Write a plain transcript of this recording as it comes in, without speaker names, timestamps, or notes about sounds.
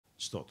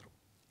സ്തോത്രം.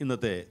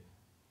 ഇന്നത്തെ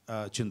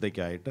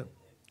ചിന്തയ്ക്കായിട്ട്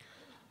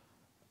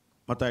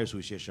മത്തായി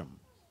സുവിശേഷം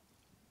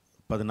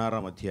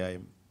 16-ാം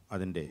അധ്യായം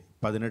അതിൻ്റെ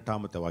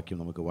 18-ാമത്തെ വാക്യം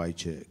നമുക്ക്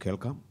വായിച്ച്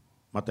കേൾക്കാം.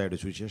 മത്തായിയുടെ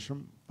സുവിശേഷം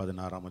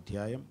 16-ാം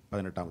അധ്യായം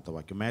 18-ാമത്തെ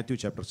വാക്യം. Matthew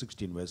chapter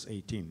 16 verse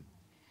 18.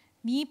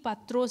 നീ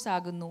പത്രോസ്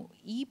ആകുന്നു,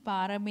 ഈ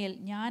പാറമേൽ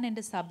ഞാൻ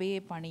എൻ്റെ സഭയെ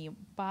പണിയും,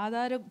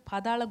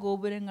 പാതാള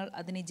ഗോപുരങ്ങൾ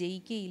അതിനെ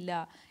ജയിക്കുകയില്ല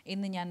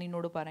എന്ന് ഞാൻ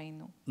നിന്നോട്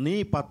പറയുന്നു. നീ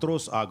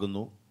പത്രോസ്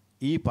ആകുന്നു,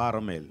 ഈ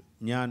പാറമേൽ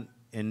ഞാൻ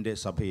എൻ്റെ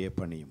സഭയെ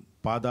പണിയും,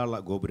 പാതാള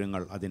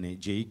ഗോപുരങ്ങൾ അതിനെ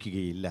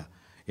ജയിക്കുകയില്ല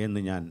എന്ന്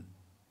ഞാൻ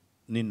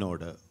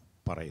നിന്നോട്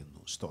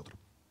പറയുന്നു. സ്തോത്രം.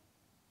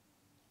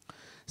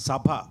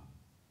 സഭ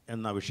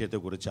എന്ന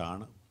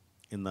വിഷയത്തെക്കുറിച്ചാണ്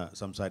ഇന്ന്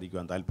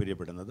സംസാരിക്കുവാൻ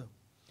താല്പര്യപ്പെടുന്നത്.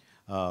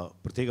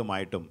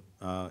 പ്രത്യേകമായിട്ടും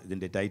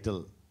ഇതിൻ്റെ ടൈറ്റിൽ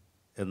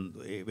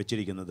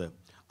വെച്ചിരിക്കുന്നത്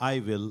I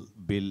will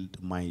build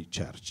my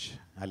church.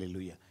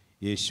 Hallelujah.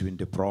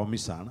 യേശുവിൻ്റെ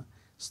പ്രോമിസാണ്.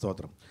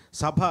 സ്തോത്രം.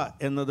 സഭ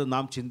എന്നത്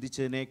നാം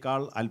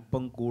ചിന്തിച്ചതിനേക്കാൾ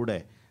അല്പം കൂടെ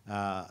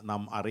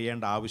നാം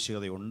അറിയേണ്ട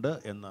ആവശ്യകതയുണ്ട്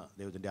എന്ന്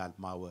ദൈവത്തിൻ്റെ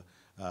ആത്മാവ്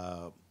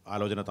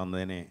ആലോചന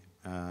തന്നതിനെ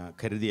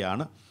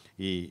കരുതിയാണ്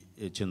ഈ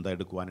ചിന്ത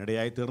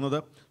എടുക്കുവാനിടയായി തീർന്നത്.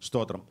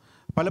 സ്തോത്രം.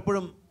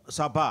 പലപ്പോഴും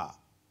സഭ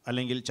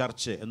അല്ലെങ്കിൽ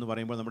ചർച്ച് എന്ന്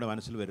പറയുമ്പോൾ നമ്മുടെ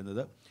മനസ്സിൽ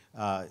വരുന്നത്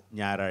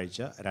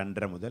ഞായറാഴ്ച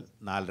 2:30 മുതൽ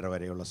 4:30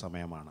 വരെയുള്ള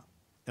സമയമാണ്.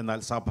 എന്നാൽ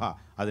സഭ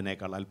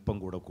അതിനേക്കാൾ അല്പം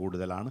കൂടെ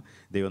കൂടുതലാണ്.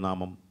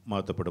 ദൈവനാമം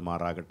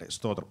മഹത്വപ്പെടുമാറാകട്ടെ.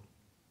 സ്തോത്രം.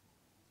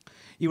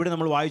 ഇവിടെ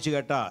നമ്മൾ വായിച്ചു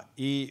കേട്ട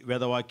ഈ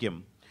വേദവാക്യം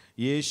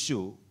യേശു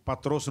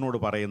പത്രോസിനോട്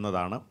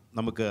പറയുന്നതാണ്.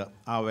 നമുക്ക്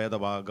ആ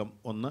വേദഭാഗം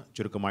ഒന്ന്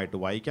ചുരുക്കമായിട്ട്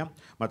വായിക്കാം.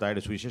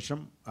 മത്തായിയുടെ സുവിശേഷം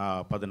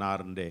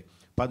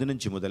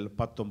 16-15 മുതൽ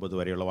 19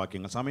 വരെയുള്ള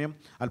വാക്യങ്ങൾ. സമയം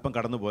അല്പം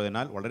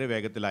കടന്നുപോയതിനാൽ വളരെ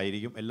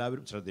വേഗത്തിലായിരിക്കും.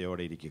 എല്ലാവരും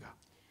ശ്രദ്ധയോടെ ഇരിക്കുക.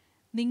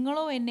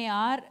 നിങ്ങളോ എന്നെ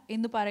ആർ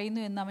എന്ന്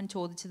പറയുന്നു എന്ന് അവൻ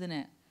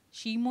ചോദിച്ചതിന്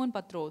ശീമോൻ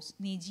പത്രോസ്,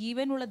 നീ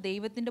ജീവനുള്ള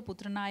ദൈവത്തിൻ്റെ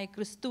പുത്രനായ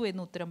ക്രിസ്തു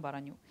എന്ന് ഉത്തരം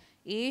പറഞ്ഞു.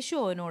 യേശു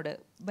അവനോട്,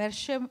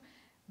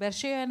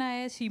 ബർശയനായ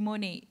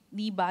ശിമോനെ,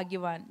 നീ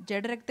ഭാഗ്യവാൻ,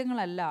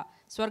 ജഡരക്തങ്ങളല്ല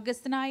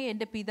സ്വർഗസ്ഥനായ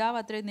എൻ്റെ പിതാവ്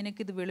അത്രേ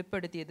നിനക്കിത്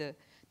വെളിപ്പെടുത്തിയത്.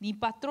 നീ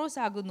പത്രോസ്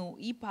ആകുന്നു,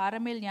 ഈ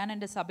പാറമേൽ ഞാൻ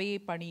എൻ്റെ സഭയെ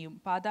പണിയും,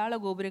 പാതാള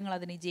ഗോപുരങ്ങൾ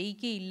അതിനെ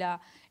ജയിക്കുകയില്ല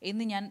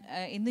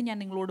എന്ന് ഞാൻ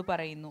നിങ്ങളോട്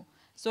പറയുന്നു.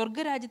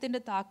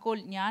 സ്വർഗരാജ്യത്തിൻ്റെ താക്കോൽ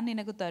ഞാൻ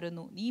നിനക്ക്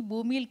തരുന്നു. നീ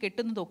ഭൂമിയിൽ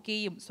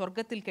കെട്ടുന്നതൊക്കെയും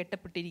സ്വർഗത്തിൽ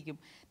കെട്ടപ്പെട്ടിരിക്കും,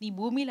 നീ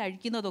ഭൂമിയിൽ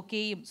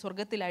അഴിക്കുന്നതൊക്കെയും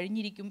സ്വർഗത്തിൽ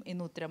അഴിഞ്ഞിരിക്കും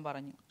എന്ന് ഉത്തരം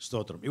പറഞ്ഞു.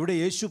 സ്തോത്രം. ഇവിടെ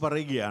യേശു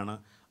പറയുകയാണ്,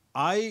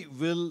 I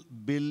will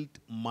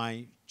build my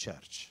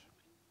church.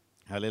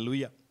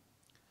 Hallelujah.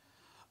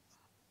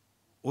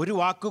 ഒരു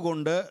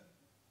വാക്കുകൊണ്ട്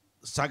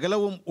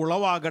സകലവും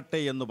ഉളവാകട്ടെ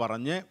എന്ന്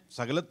പറഞ്ഞ്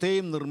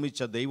സകലത്തെയും നിർമ്മിച്ച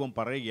ദൈവം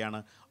പറയുകയാണ്,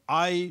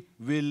 I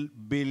will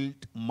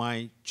build my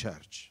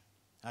church.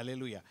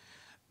 Hallelujah.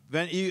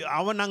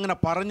 അവൻ അങ്ങനെ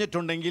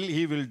പറഞ്ഞിട്ടുണ്ടെങ്കിൽ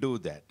he will do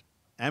that.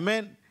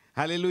 Amen.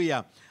 Hallelujah.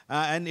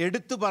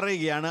 എടുത്തു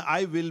പറയുകയാണ്,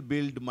 I will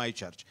build my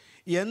church.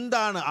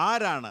 എന്താണ്,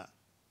 ആരാണ്?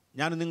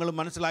 ഞാനും നിങ്ങളും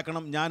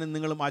മനസ്സിലാക്കണം, ഞാനും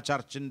നിങ്ങളും ആ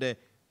ചർച്ചിൻ്റെ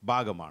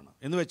ഭാഗമാണ്.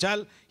 എന്ന് വെച്ചാൽ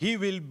he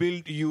will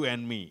build you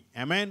and me.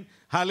 Amen.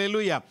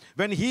 Hallelujah.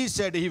 When he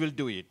said he will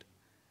do it.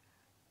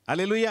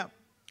 Hallelujah.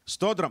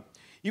 സ്തോത്രം.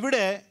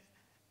 ഇവിടെ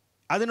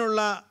അതിനുള്ള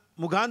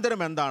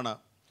മുഖാന്തരം എന്താണ്?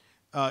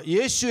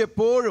 യേശു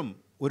എപ്പോഴും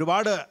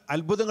ഒരുപാട്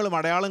അത്ഭുതങ്ങളും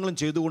അടയാളങ്ങളും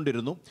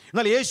ചെയ്തുകൊണ്ടിരുന്നു.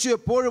 എന്നാൽ യേശു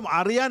എപ്പോഴും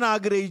അറിയാൻ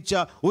ആഗ്രഹിച്ച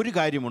ഒരു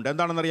കാര്യമുണ്ട്.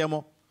 എന്താണെന്നറിയാമോ?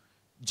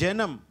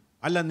 ജനം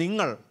അല്ല,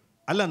 നിങ്ങൾ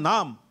അല്ല,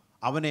 നാം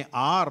അവനെ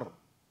ആർ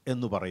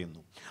എന്ന്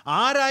പറയുന്നു.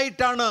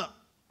 ആരായിട്ടാണ്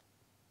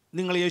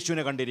നിങ്ങൾ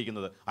യേശുവിനെ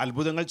കണ്ടിരിക്കുന്നത്?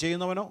 അത്ഭുതങ്ങൾ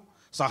ചെയ്യുന്നവനോ,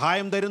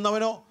 സഹായം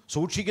തരുന്നവനോ,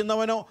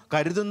 സൂക്ഷിക്കുന്നവനോ,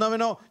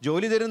 കരുതുന്നവനോ,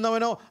 ജോലി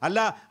തരുന്നവനോ അല്ല.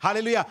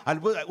 ഹല്ലേലൂയ.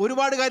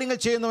 ഒരുപാട് കാര്യങ്ങൾ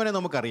ചെയ്യുന്നവനെ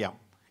നമുക്കറിയാം.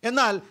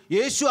 എന്നാൽ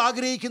യേശു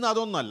ആഗ്രഹിക്കുന്ന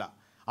അതൊന്നല്ല.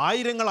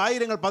 ആയിരങ്ങൾ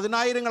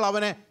 10,000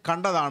 അവനെ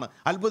കണ്ടതാണ്,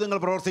 അത്ഭുതങ്ങൾ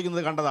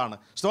പ്രവർത്തിക്കുന്നത് കണ്ടതാണ്.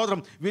 സ്തോത്രം.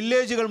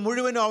 വില്ലേജുകൾ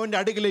മുഴുവനും അവൻ്റെ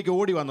അടുക്കിലേക്ക്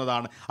ഓടി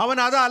വന്നതാണ്. അവൻ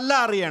അതല്ല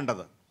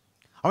അറിയേണ്ടത്.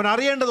 അവൻ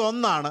അറിയേണ്ടത്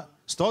ഒന്നാണ്.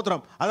 സ്തോത്രം.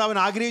 അത് അവൻ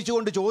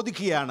ആഗ്രഹിച്ചുകൊണ്ട്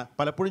ചോദിക്കുകയാണ്.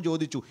 പലപ്പോഴും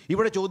ചോദിച്ചു.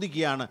 ഇവിടെ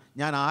ചോദിക്കുകയാണ്,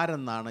 ഞാൻ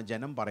ആരെന്നാണ്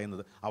ജനം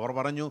പറയുന്നത്? അവർ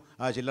പറഞ്ഞു,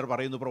 ചിലർ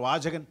പറയുന്നു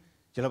പ്രവാചകൻ,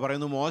 ചിലർ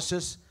പറയുന്നു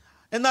മോശസ്.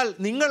 എന്നാൽ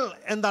നിങ്ങൾ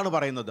എന്താണ്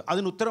പറയുന്നത്?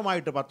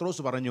 അതിനുത്തരമായിട്ട്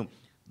പത്രോസ് പറഞ്ഞു,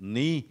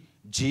 നീ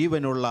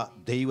ജീവനുള്ള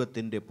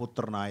ദൈവത്തിൻ്റെ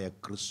പുത്രനായ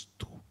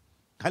ക്രിസ്തു.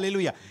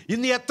 ഹല്ലേലൂയ.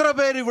 ഇന്ന് എത്ര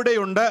പേര്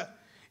ഇവിടെയുണ്ട്?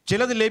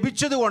 ചിലത്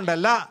ലഭിച്ചത്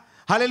കൊണ്ടല്ല,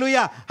 ഹല്ലേലൂയ,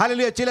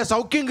 ഹല്ലേലൂയ, ചില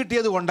സൗഖ്യം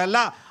കിട്ടിയത് കൊണ്ടല്ല,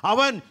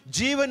 അവൻ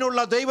ജീവനുള്ള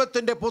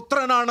ദൈവത്തിൻ്റെ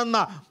പുത്രനാണെന്ന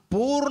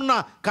പൂർണ്ണ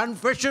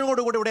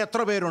കൺഫെഷനോടുകൂടി ഇവിടെ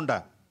എത്ര പേരുണ്ട്?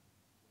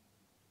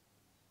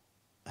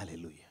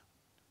 ഹല്ലേലൂയ.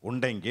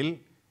 ഉണ്ടെങ്കിൽ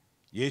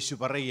യേശു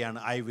പറയുകയാണ്,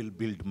 I will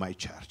build my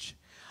church.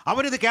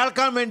 അവനിത്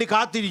കേൾക്കാൻ വേണ്ടി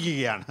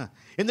കാത്തിരിക്കുകയാണ്.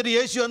 എന്നിട്ട്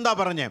യേശു എന്താ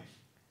പറഞ്ഞേ?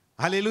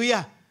 ഹല്ലേലൂയ,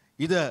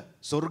 ഇത്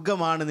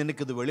സ്വർഗമാണ്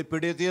നിനക്കിത്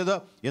വെളിപ്പെടുത്തിയത്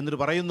എന്നിട്ട്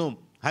പറയുന്നു.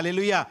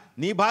 ഹല്ലേലൂയ,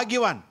 നീ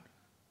ഭാഗ്യവാൻ,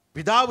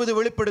 പിതാവ് ഇത്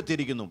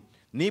വെളിപ്പെടുത്തിയിരിക്കുന്നു.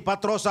 നീ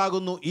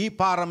പത്രോസാകുന്നു, ഈ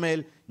പാറമേൽ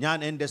ഞാൻ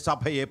എൻ്റെ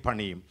സഭയെ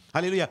പണിയും.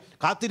 ഹല്ലേലൂയ.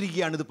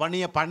 കാത്തിരിക്കുകയാണ് ഇത്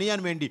പണിയാൻ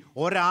വേണ്ടി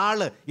ഒരാൾ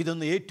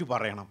ഇതൊന്ന് ഏറ്റു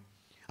പറയണം.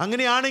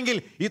 അങ്ങനെയാണെങ്കിൽ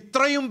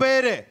ഇത്രയും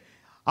പേര്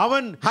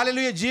അവൻ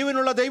ഹല്ലേലൂയ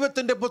ജീവനുള്ള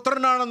ദൈവത്തിൻ്റെ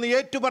പുത്രനാണെന്ന്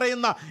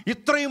ഏറ്റുപറയുന്ന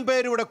ഇത്രയും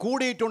പേരിവിടെ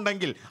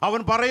കൂടിയിട്ടുണ്ടെങ്കിൽ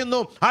അവൻ പറയുന്നു,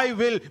 I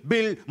will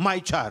build my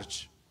church.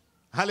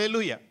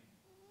 Hallelujah.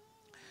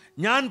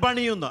 ഞാൻ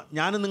പണിയുന്ന,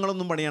 ഞാനും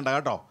നിങ്ങളൊന്നും പണിയണ്ട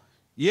കേട്ടോ,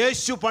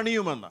 യേശു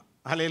പണിയുമെന്ന്.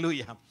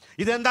 ഹല്ലേലൂയ.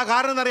 ഇതെന്താ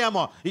കാരണം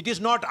എന്നറിയാമോ? It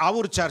is not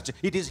our church,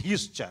 it is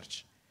his church.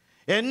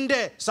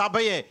 എൻ്റെ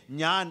സഭയെ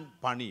ഞാൻ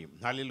പണിയും.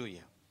 ഹല്ലേലൂയ.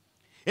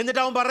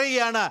 എന്നിട്ട് അവൻ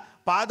പറയുകയാണ്,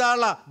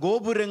 പാതാള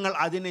ഗോപുരങ്ങൾ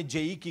അതിനെ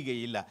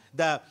ജയിക്കുകയില്ല.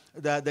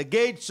 The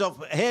Gates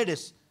of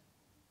ഹേഡസ്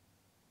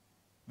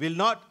will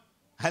not,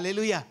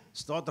 hallelujah,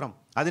 സ്തോത്രം,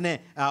 അതിനെ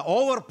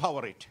ഓവർ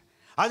പവർ ഇറ്റ്,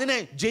 അതിനെ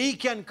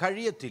ജയിക്കാൻ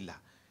കഴിയത്തില്ല.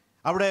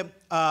 അവിടെ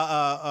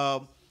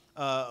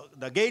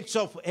ദ ഗേറ്റ്സ്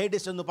ഓഫ്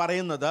ഹേഡസ് എന്ന്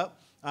പറയുന്നത്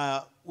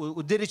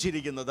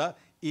ഉദ്ധരിച്ചിരിക്കുന്നത്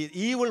ഈ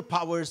ഈവിൾ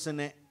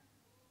പവേഴ്സിനെ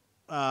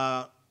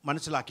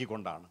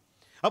മനസ്സിലാക്കിക്കൊണ്ടാണ്.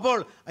 അപ്പോൾ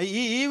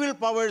ഈ ഈവിൾ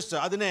പവേഴ്സ്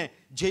അതിനെ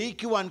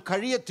ജയിക്കുവാൻ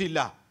കഴിയത്തില്ല.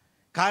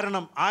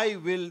 കാരണം I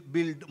will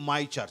build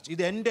my church,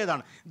 ഇത്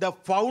എൻ്റേതാണ്. The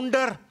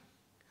founder,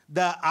 the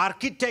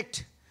architect,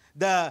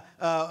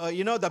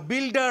 the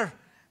builder,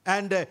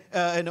 and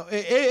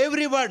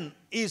everyone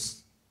is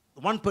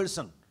one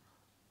person.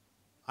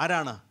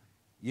 ആരാണ്?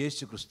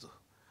 യേശു ക്രിസ്തു.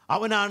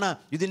 അവനാണ്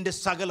ഇതിൻ്റെ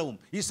സകലവും,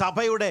 ഈ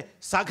സഭയുടെ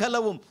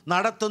സകലവും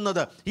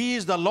നടത്തുന്നത്. He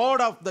is the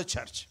Lord of the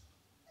church.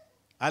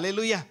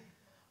 Hallelujah.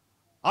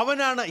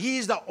 അവനാണ്, he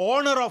is the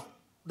owner of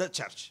the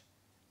church.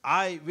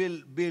 I will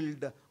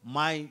build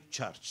my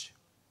church.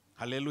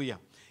 Hallelujah.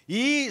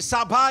 ഈ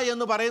സഭ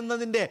എന്ന്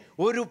പറയുന്നതിൻ്റെ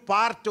ഒരു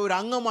പാർട്ട്, ഒരു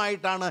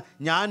അംഗമായിട്ടാണ്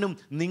ഞാനും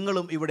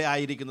നിങ്ങളും ഇവിടെ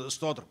ആയിരിക്കുന്നത്.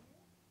 സ്തോത്രം.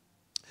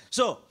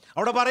 സോ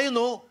അവിടെ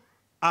പറയുന്നു,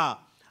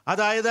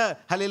 അതായത്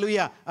ഹല്ലേലൂയ,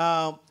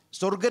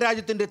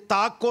 സ്വർഗരാജ്യത്തിൻ്റെ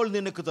താക്കോൽ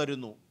നിനക്ക്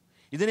തരുന്നു.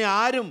 ഇതിനെ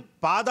ആരും,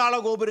 പാതാള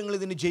ഗോപുരങ്ങൾ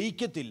ഇതിന്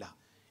ജയിക്കത്തില്ല.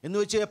 എന്ന്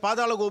വെച്ച്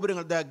പാതാള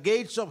ഗോപുരങ്ങൾ, ദ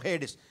ഗേറ്റ്സ് ഓഫ്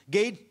ഹേഡസ്.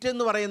 ഗേറ്റ്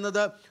എന്ന്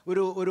പറയുന്നത്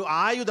ഒരു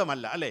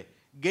ആയുധമല്ല, അല്ലേ?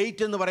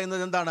 ഗേറ്റ് എന്ന്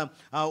പറയുന്നത് എന്താണ്?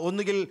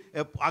 ഒന്നുകിൽ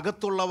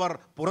അകത്തുള്ളവർ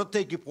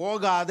പുറത്തേക്ക്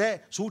പോകാതെ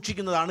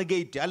സൂക്ഷിക്കുന്നതാണ്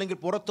ഗേറ്റ്, അല്ലെങ്കിൽ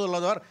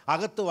പുറത്തുള്ളവർ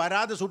അകത്ത്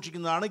വരാതെ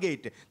സൂക്ഷിക്കുന്നതാണ്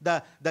gate.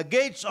 The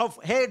Gates of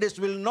ഹേഡസ്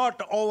will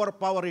not over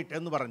power it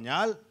എന്ന്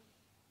പറഞ്ഞാൽ,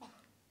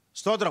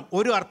 സ്തോത്രം,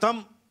 ഒരു അർത്ഥം,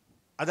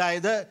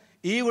 അതായത്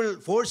ഈവിൾ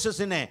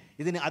ഫോഴ്സസിനെ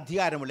ഇതിന്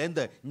അധികാരമുള്ള,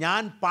 എന്ത്?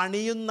 ഞാൻ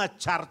പണിയുന്ന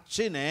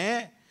ചർച്ചിനെ,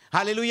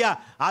 ഹല്ലേലൂയ,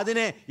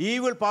 അതിനെ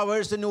ഈവിൾ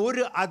പവേഴ്സിന്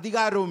ഒരു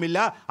അധികാരവുമില്ല.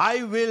 I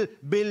will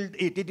build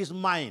it, it is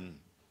mine.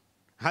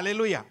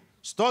 Hallelujah,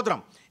 സ്തോത്രം.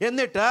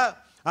 എന്നിട്ട്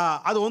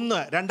അതൊന്ന്.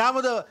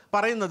 രണ്ടാമത്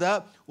പറയുന്നത്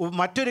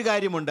മറ്റൊരു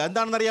കാര്യമുണ്ട്.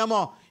 എന്താണെന്നറിയാമോ?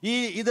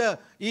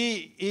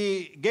 ഈ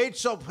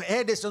ഗേറ്റ്സ് ഓഫ്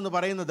ഹേഡസ് എന്ന്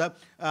പറയുന്നത്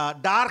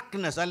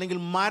ഡാർക്ക്നെസ്, അല്ലെങ്കിൽ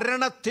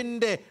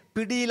മരണത്തിൻ്റെ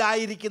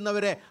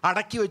പിടിയിലായിരിക്കുന്നവരെ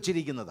അടക്കി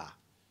വച്ചിരിക്കുന്നതാണ്.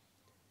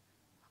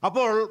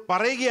 അപ്പോൾ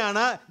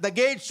പറയുകയാണ്, the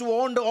Gates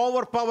won't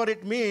over power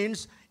it.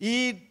 Means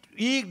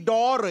ഈ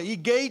ഡോറ്, ഈ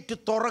ഗേറ്റ്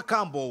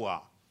തുറക്കാൻ പോവുക.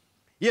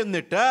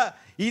 എന്നിട്ട്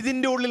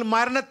ഇതിൻ്റെ ഉള്ളിൽ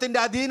മരണത്തിൻ്റെ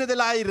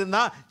അധീനതയിലായിരുന്ന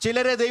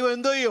ചിലരെ ദൈവം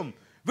എന്തോ ചെയ്യും?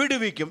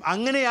 വിടുവിക്കും.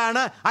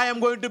 അങ്ങനെയാണ് I am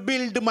going to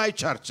build my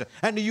church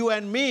and you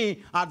and me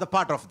are the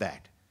part of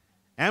that.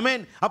 ആമേൻ.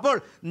 അപ്പോൾ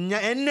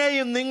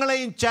എന്നെയും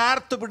നിങ്ങളെയും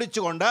ചേർത്ത്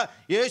പിടിച്ചുകൊണ്ട്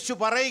യേശു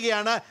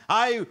പറയുകയാണ്,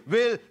 I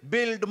will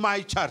build my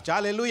church.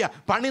 Hallelujah.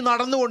 പണി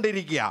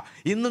നടന്നുകൊണ്ടിരിക്കുക.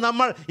 ഇന്ന്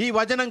നമ്മൾ ഈ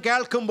വചനം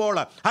കേൾക്കുമ്പോൾ,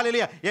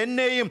 ഹല്ലേലൂയ,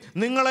 എന്നെയും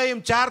നിങ്ങളെയും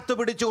ചേർത്ത്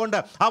പിടിച്ചുകൊണ്ട്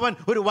അവൻ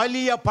ഒരു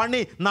വലിയ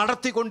പണി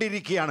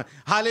നടത്തിക്കൊണ്ടിരിക്കുകയാണ്.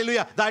 Hallelujah.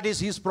 That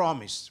is his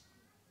promise.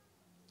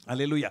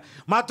 Hallelujah.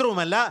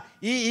 മാത്രവുമല്ല,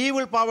 ഈ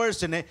ഈവിൾ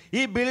പവേഴ്സിനെ,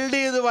 ഈ ബിൽഡ്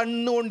ചെയ്ത്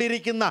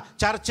വന്നുകൊണ്ടിരിക്കുന്ന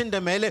ചർച്ചിൻ്റെ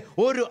മേലെ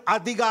ഒരു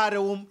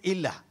അധികാരവും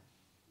ഇല്ല.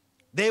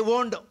 They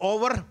won't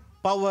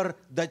overpower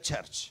the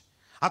church.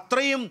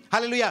 അത്രയും,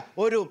 ഹല്ലേലൂയ,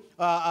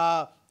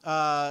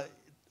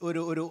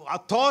 ഒരു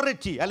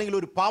അതോറിറ്റി, അല്ലെങ്കിൽ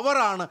ഒരു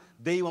പവറാണ്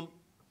ദൈവം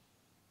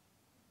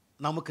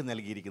നമുക്ക്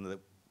നൽകിയിരിക്കുന്നത്.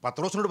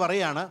 പത്രോസിനോട്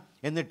പറയുകയാണ്,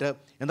 എന്നിട്ട്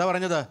എന്താ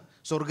പറഞ്ഞത്?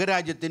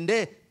 സ്വർഗരാജ്യത്തിൻ്റെ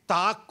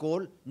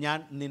താക്കോൽ ഞാൻ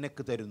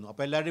നിനക്ക് തരുന്നു.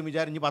 അപ്പോൾ എല്ലാവരും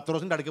വിചാരിച്ച്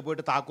പത്രോസിൻ്റെ അടുക്കൽ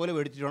പോയിട്ട് താക്കോൽ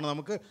മേടിച്ചിട്ട് വേണം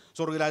നമുക്ക്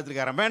സ്വർഗരാജ്യത്തിൽ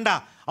കയറാൻ. വേണ്ട.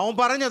 അവൻ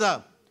പറഞ്ഞത്,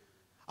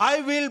 I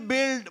will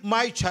build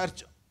my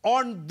church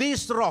on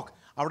this rock.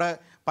 അവിടെ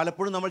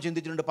പലപ്പോഴും നമ്മൾ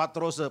ചിന്തിച്ചിട്ടുണ്ട്,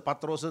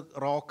 പത്രോസ്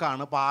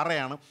റോക്കാണ്,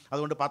 പാറയാണ്,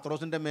 അതുകൊണ്ട്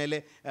പത്രോസിൻ്റെ മേലെ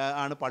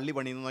ആണ് പള്ളി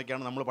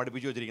പണിയുന്നതൊക്കെയാണ് നമ്മൾ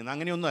പഠിപ്പിച്ചു വെച്ചിരിക്കുന്നത്.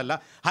 അങ്ങനെയൊന്നുമല്ല.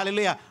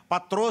 ഹല്ലേലൂയ.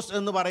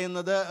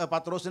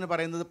 പത്രോസിന്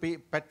പറയുന്നത്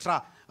പെട്ര,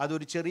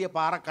 അതൊരു ചെറിയ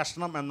പാറ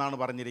കഷ്ണം എന്നാണ്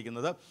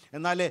പറഞ്ഞിരിക്കുന്നത്.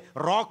 എന്നാൽ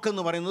റോക്ക്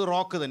എന്ന് പറയുന്നത്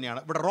റോക്ക് തന്നെയാണ്.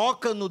 ഇവിടെ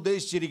റോക്ക് എന്ന്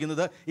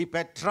ഉദ്ദേശിച്ചിരിക്കുന്നത് ഈ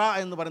പെട്ര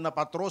എന്ന് പറയുന്ന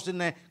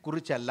പത്രോസിനെ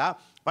കുറിച്ചല്ല,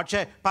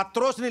 പക്ഷേ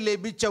പത്രോസിന്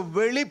ലഭിച്ച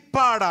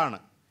വെളിപ്പാടാണ്.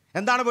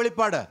 എന്താണ്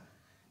വെളിപ്പാട്?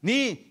 നീ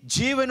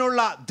ജീവനുള്ള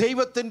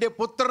ദൈവത്തിൻ്റെ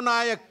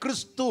പുത്രനായ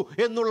ക്രിസ്തു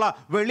എന്നുള്ള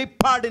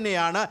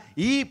വെളിപ്പാടിനെയാണ്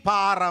ഈ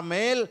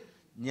പാറമേൽ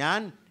ഞാൻ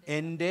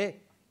എൻ്റെ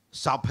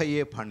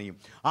സഭയെ പണിയും.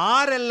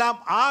 ആരെല്ലാം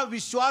ആ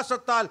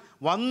വിശ്വാസത്താൽ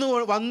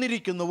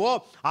വന്നിരിക്കുന്നുവോ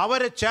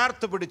അവരെ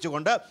ചേർത്ത്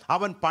പിടിച്ചുകൊണ്ട്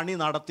അവൻ പണി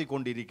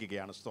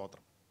നടത്തിക്കൊണ്ടിരിക്കുകയാണ്.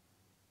 സ്തോത്രം.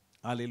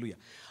 ഹല്ലേലൂയ.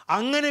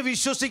 അങ്ങനെ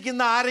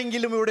വിശ്വസിക്കുന്ന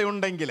ആരെങ്കിലും ഇവിടെ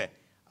ഉണ്ടെങ്കിൽ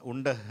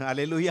ഉണ്ട്.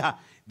 ഹല്ലേലൂയ.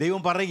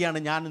 ദൈവം പറയുകയാണ്,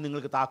 ഞാൻ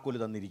നിങ്ങൾക്ക് താക്കോല്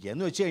തന്നിരിക്കുക.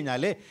 എന്ന് വെച്ച്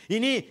കഴിഞ്ഞാൽ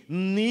ഇനി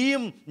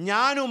നീയും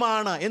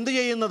ഞാനുമാണ് എന്ത്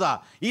ചെയ്യുന്നതാ?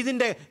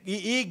 ഇതിൻ്റെ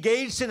ഈ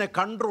ഗേറ്റ്സിനെ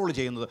കൺട്രോൾ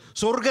ചെയ്യുന്നത്.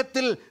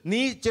 സ്വർഗത്തിൽ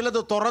നീ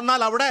ചിലത്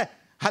തുറന്നാൽ അവിടെ,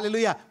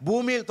 ഹല്ലേലൂയ,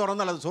 ഭൂമിയിൽ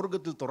തുറന്നാൽ അത്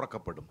സ്വർഗത്തിൽ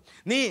തുറക്കപ്പെടും.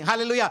 നീ,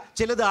 ഹല്ലേലൂയ,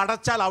 ചിലത്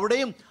അടച്ചാൽ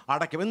അവിടെയും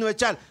അടയ്ക്കും. എന്ന്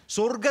വെച്ചാൽ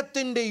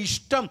സ്വർഗത്തിൻ്റെ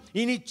ഇഷ്ടം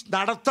ഇനി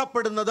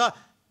നടത്തപ്പെടുന്നത്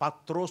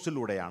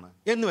പത്രോസിലൂടെയാണ്.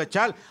 എന്ന്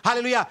വെച്ചാൽ,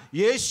 ഹല്ലേലൂയ,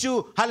 യേശു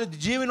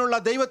ജീവനുള്ള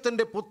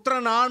ദൈവത്തിൻ്റെ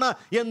പുത്രനാണ്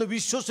എന്ന്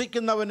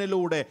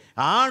വിശ്വസിക്കുന്നവനിലൂടെ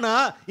ആണ്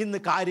ഇന്ന്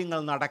കാര്യങ്ങൾ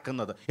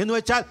നടക്കുന്നത്. എന്ന്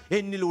വെച്ചാൽ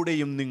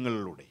എന്നിലൂടെയും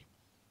നിങ്ങളിലൂടെയും.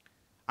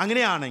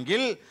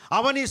 അങ്ങനെയാണെങ്കിൽ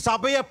അവൻ ഈ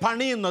സഭയെ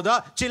പണിയുന്നത്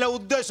ചില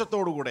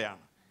ഉദ്ദേശത്തോടു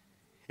കൂടെയാണ്.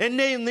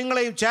 എന്നെയും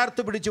നിങ്ങളെയും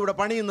ചേർത്ത് പിടിച്ച് ഇവിടെ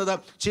പണിയുന്നത്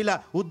ചില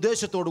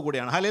ഉദ്ദേശത്തോടു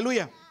കൂടെയാണ്.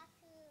 Hallelujah,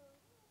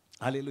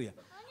 hallelujah.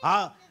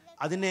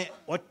 അതിനെ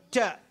ഒറ്റ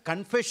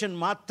കൺഫെഷൻ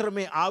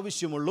മാത്രമേ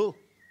ആവശ്യമുള്ളൂ.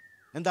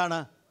 എന്താണ്?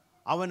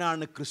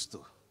 അവനാണ് ക്രിസ്തു,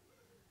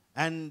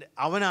 ആൻഡ്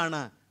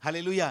അവനാണ്,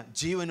 ഹല്ലേലൂയ,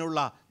 ജീവനുള്ള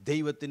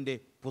ദൈവത്തിൻ്റെ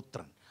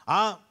പുത്രൻ.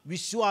 ആ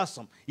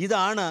വിശ്വാസം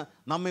ഇതാണ്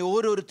നമ്മെ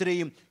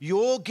ഓരോരുത്തരെയും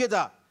യോഗ്യത,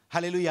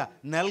 ഹല്ലേലൂയ,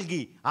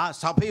 നൽകി ആ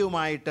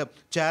സഭയുമായിട്ട്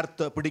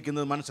ചേർത്ത്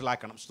പിടിക്കുന്നത്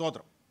മനസ്സിലാക്കണം.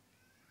 സ്തോത്രം,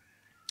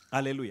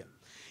 ഹല്ലേലൂയ.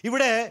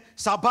 ഇവിടെ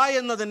സഭ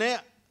എന്നതിന്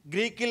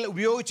ഗ്രീക്കിൽ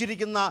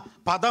ഉപയോഗിച്ചിരിക്കുന്ന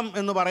പദം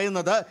എന്ന്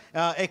പറയുന്നത്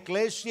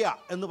എക്ലേഷ്യ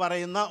എന്ന്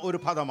പറയുന്ന ഒരു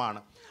പദമാണ്.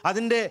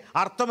 അതിൻ്റെ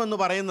അർത്ഥമെന്ന്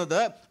പറയുന്നത്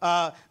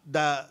ദ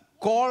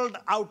കോൾഡ്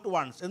ഔട്ട്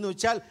വൺസ് എന്ന്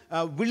വെച്ചാൽ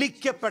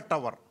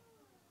വിളിക്കപ്പെട്ടവർ.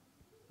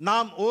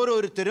 നാം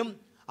ഓരോരുത്തരും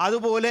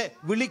അതുപോലെ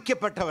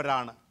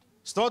വിളിക്കപ്പെട്ടവരാണ്.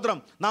 സ്തോത്രം.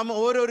 നാം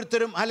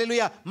ഓരോരുത്തരും,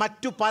 ഹല്ലേലൂയ,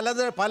 മറ്റു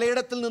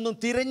പലയിടത്തിൽ നിന്നും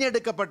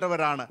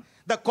തിരഞ്ഞെടുക്കപ്പെട്ടവരാണ്.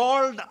 The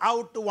called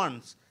out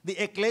once, the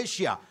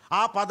എക്ലേഷ്യ,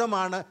 ആ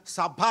പദമാണ്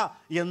സഭ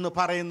എന്ന്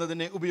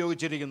പറയുന്നതിനെ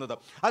ഉപയോഗിച്ചിരിക്കുന്നത്.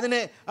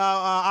 അതിനെ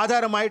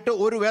ആധാരമായിട്ട്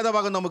ഒരു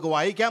വേദഭാഗം നമുക്ക്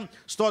വായിക്കാം.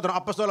 സ്തോത്രം.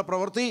 അപ്പോസ്തല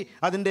പ്രവൃത്തി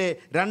അതിൻ്റെ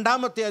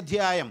 2-ാമത്തെ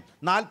അധ്യായം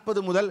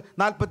 40 മുതൽ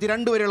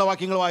 42 വരെയുള്ള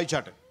വാക്യങ്ങൾ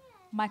വായിച്ചാട്ടെ.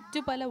 മറ്റു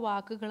പല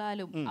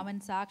വാക്കുകളാലും അവൻ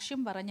സാക്ഷ്യം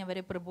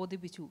പറഞ്ഞവരെ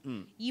പ്രബോധിപ്പിച്ചു.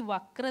 ഈ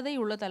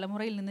വക്രതയുള്ള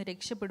തലമുറയിൽ നിന്ന്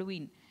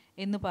രക്ഷിക്കപ്പെടുവീൻ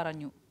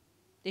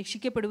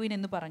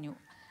എന്ന് പറഞ്ഞു.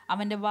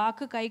 അവൻ്റെ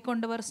വാക്ക്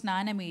കൈക്കൊണ്ടവർ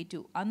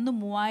സ്നാനമേറ്റു. അന്ന്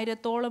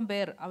 3000-ഓളം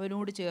പേർ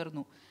അവനോട്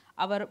ചേർന്നു.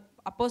 അവർ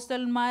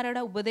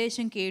അപ്പോസ്തലന്മാരുടെ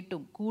ഉപദേശം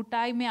കേട്ടും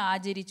കൂട്ടായ്മ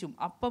ആചരിച്ചും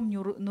അപ്പം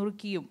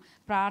നുറുക്കിയും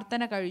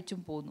പ്രാർത്ഥന കഴിച്ചും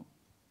പോന്നു.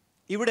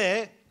 ഇവിടെ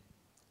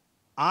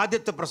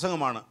ആദ്യത്തെ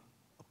പ്രസംഗമാണ്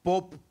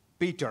പോപ്പ്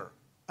പീറ്റർ,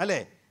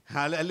 അല്ലേ?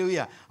 ഹല്ലേലൂയ.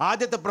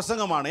 ആദ്യത്തെ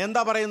പ്രസംഗമാണ്.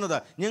 എന്താ പറയുന്നത്?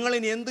 ഞങ്ങൾ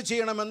ഇനി എന്ത്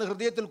ചെയ്യണമെന്ന്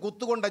ഹൃദയത്തിൽ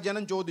കുത്തുകൊണ്ട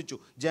ജനം ചോദിച്ചു.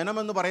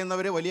 ജനമെന്ന്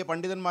പറയുന്നവർ വലിയ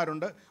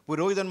പണ്ഡിതന്മാരുണ്ട്,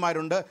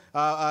 പുരോഹിതന്മാരുണ്ട്,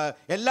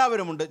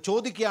 എല്ലാവരുമുണ്ട്.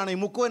 ചോദിക്കുകയാണ് ഈ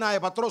മുക്കുവനായ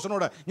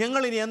പത്രോസിനോട്,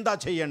 ഞങ്ങൾ ഇനി എന്താ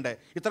ചെയ്യേണ്ടേ?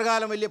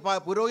 ഇത്രകാലം വലിയ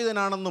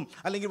പുരോഹിതനാണെന്നും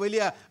അല്ലെങ്കിൽ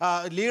വലിയ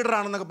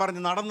ലീഡറാണെന്നൊക്കെ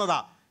പറഞ്ഞ്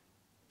നടന്നതാ.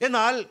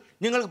 എന്നാൽ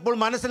ഞങ്ങൾക്കിപ്പോൾ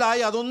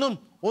മനസ്സിലായി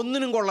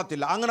ഒന്നിനും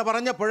കൊള്ളത്തില്ല. അങ്ങനെ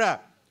പറഞ്ഞപ്പോൾ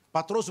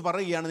പത്രോസ്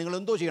പറയുകയാണ്, നിങ്ങൾ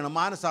എന്തോ ചെയ്യണം?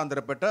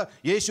 മാനസാന്തരപ്പെട്ട്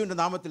യേശുവിൻ്റെ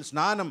നാമത്തിൽ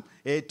സ്നാനം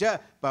ഏറ്റ്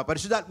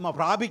പരിശുദ്ധാത്മ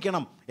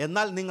പ്രാപിക്കണം.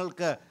 എന്നാൽ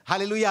നിങ്ങൾക്ക്,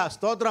 ഹല്ലേലൂയ,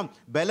 സ്തോത്രം,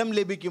 ബലം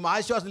ലഭിക്കും,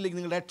 ആശ്വാസം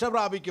ലഭിക്കും, നിങ്ങൾ രക്ഷ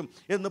പ്രാപിക്കും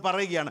എന്ന്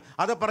പറയുകയാണ്.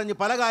 അത് പറഞ്ഞ്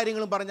പല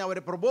കാര്യങ്ങളും പറഞ്ഞ്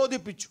അവരെ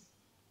പ്രബോധിപ്പിച്ചു.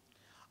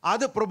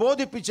 അത്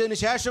പ്രബോധിപ്പിച്ചതിന്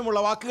ശേഷമുള്ള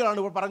വാക്കുകളാണ്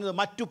ഇപ്പോൾ പറഞ്ഞത്.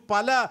 മറ്റു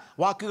പല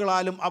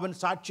വാക്കുകളാലും അവൻ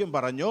സാക്ഷ്യം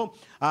പറഞ്ഞു,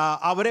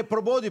 അവരെ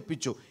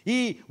പ്രബോധിപ്പിച്ചു. ഈ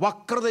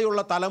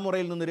വക്രതയുള്ള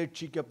തലമുറയിൽ നിന്ന്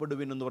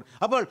രക്ഷിക്കപ്പെടുവിനെന്ന് പറഞ്ഞു.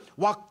 അപ്പോൾ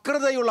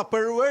വക്രതയുള്ള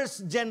പെർവേഴ്സ്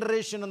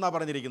ജനറേഷൻ എന്നാണ്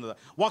പറഞ്ഞിരിക്കുന്നത്.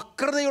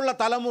 വക്രതയുള്ള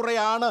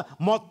തലമുറയാണ്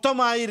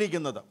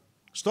മൊത്തമായിരിക്കുന്നത്.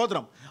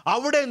 സ്തോത്രം.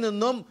 അവിടെ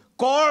നിന്നും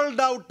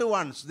കോൾഡ് ഔട്ട്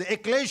വൺസ്, ദ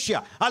എക്ലേഷ്യ,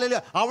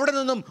 അല്ലെങ്കിൽ അവിടെ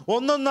നിന്നും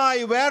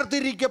ഒന്നൊന്നായി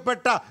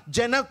വേർതിരിക്കപ്പെട്ട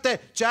ജനത്തെ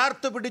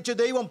ചേർത്ത് പിടിച്ച്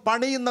ദൈവം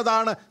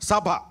പണിയുന്നതാണ്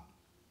സഭ.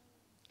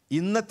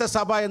 ഇന്നത്തെ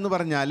സഭ എന്ന്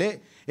പറഞ്ഞാൽ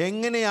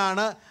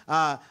എങ്ങനെയാണ്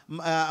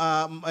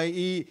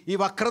ഈ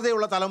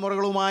വക്രതയുള്ള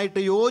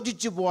തലമുറകളുമായിട്ട്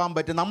യോജിച്ച് പോകാൻ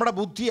പറ്റും? നമ്മുടെ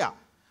ബുദ്ധിയാണ്.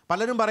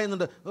 പലരും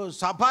പറയുന്നുണ്ട്,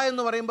 സഭ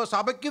എന്ന് പറയുമ്പോൾ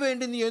സഭയ്ക്ക്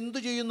വേണ്ടി നീ എന്തു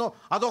ചെയ്യുന്നോ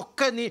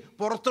അതൊക്കെ നീ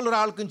പുറത്തുള്ള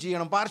ഒരാൾക്കും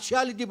ചെയ്യണം,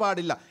 പാർഷ്യാലിറ്റി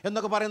പാടില്ല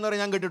എന്നൊക്കെ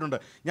പറയുന്നവരെ ഞാൻ കേട്ടിട്ടുണ്ട്.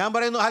 ഞാൻ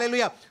പറയുന്നു,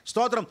 ഹല്ലേലൂയ,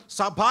 സ്തോത്രം,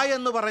 സഭ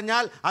എന്ന്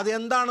പറഞ്ഞാൽ അത്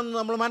എന്താണെന്ന്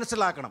നമ്മൾ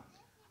മനസ്സിലാക്കണം.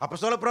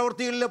 അപ്പോസ്തല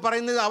പ്രവൃത്തികളിൽ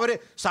പറയുന്നത് അവർ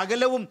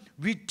സകലവും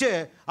വിറ്റ്,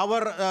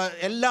 അവർ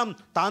എല്ലാം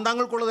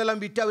താങ്കൾക്കുള്ളതെല്ലാം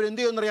വിറ്റ് അവർ എന്ത്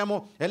ചെയ്യുമെന്നറിയാമോ?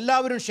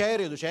 എല്ലാവരും ഷെയർ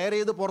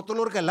ചെയ്ത്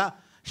പുറത്തുള്ളവർക്കല്ല,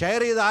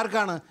 ഷെയർ ചെയ്ത്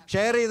ആർക്കാണ്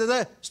ഷെയർ ചെയ്തത്?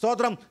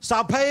 സ്തോത്രം,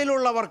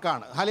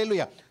 സഭയിലുള്ളവർക്കാണ്.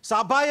 ഹല്ലേലൂയ.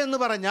 സഭ എന്ന്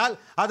പറഞ്ഞാൽ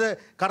അത്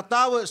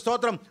കർത്താവ്,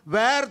 സ്തോത്രം,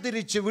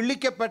 വേർതിരിച്ച്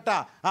വിളിക്കപ്പെട്ട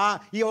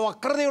ഈ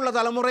വക്രതയുള്ള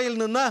തലമുറയിൽ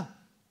നിന്ന്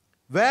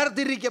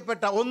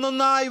വേർതിരിക്കപ്പെട്ട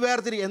ഒന്നൊന്നായി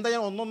എന്താ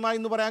ഞാൻ ഒന്നൊന്നായി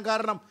എന്ന് പറയാൻ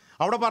കാരണം?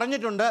 അവിടെ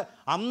പറഞ്ഞിട്ടുണ്ട്,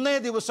 അന്നേ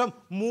ദിവസം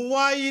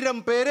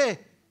 3000 പേര്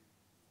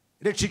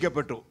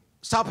രക്ഷിക്കപ്പെട്ടു.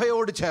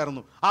 സഭയോട്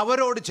ചേർന്നു,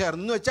 അവരോട്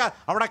ചേർന്നു എന്ന് വെച്ചാൽ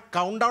അവിടെ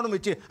കൗണ്ട് ഡൗൺ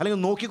വെച്ച് അല്ലെങ്കിൽ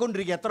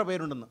നോക്കിക്കൊണ്ടിരിക്കുക എത്ര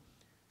പേരുണ്ടെന്ന്.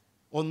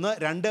 1,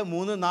 2,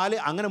 3, 4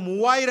 അങ്ങനെ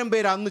 3000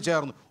 പേര് അന്ന്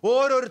ചേർന്നു.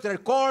 ഓരോരുത്തരും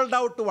കോൾഡ്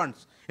ഔട്ട്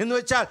വൺസ് എന്ന്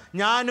വെച്ചാൽ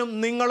ഞാനും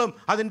നിങ്ങളും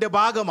അതിൻ്റെ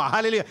ഭാഗമാണ്.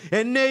 ഹല്ലേലൂയ.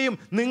 എന്നെയും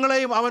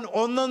നിങ്ങളെയും അവൻ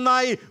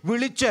ഒന്നൊന്നായി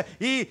വിളിച്ച്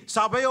ഈ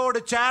സഭയോട്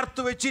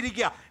ചേർത്ത്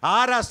വെച്ചിരിക്കുക.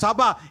 ആരാ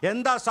സഭ?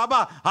 എന്താ സഭ?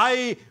 I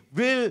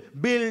will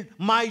build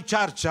my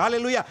church.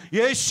 Hallelujah.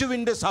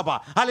 യേശുവിൻ്റെ സഭ,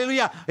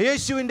 ഹല്ലേലൂയ,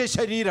 യേശുവിൻ്റെ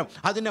ശരീരം,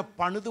 അതിനെ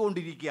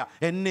പണിതുകൊണ്ടിരിക്കുക,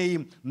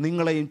 എന്നെയും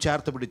നിങ്ങളെയും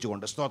ചേർത്ത്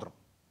പിടിച്ചുകൊണ്ട്. സ്തോത്രം.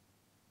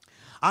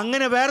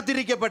 അങ്ങനെ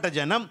വേർതിരിക്കപ്പെട്ട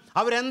ജനം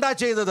അവരെന്താ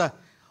ചെയ്തത്?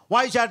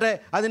 വായിച്ചാട്ടെ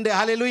അതിൻ്റെ,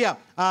 ഹല്ലേലൂയ,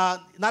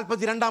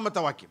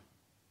 42-ാമത്തെ വാക്യം.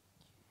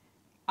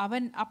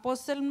 അവൻ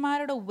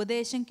അപ്പോസ്തലന്മാരുടെ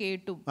ഉപദേശം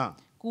കേട്ടും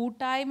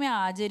കൂട്ടായ്മ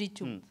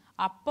ആചരിച്ചും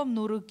അപ്പം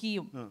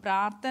നുറുക്കിയും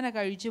പ്രാർത്ഥന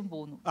കഴിച്ചും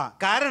പോന്നു.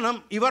 കാരണം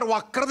ഇവർ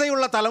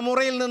വക്രതയുള്ള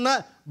തലമുറയിൽ നിന്ന്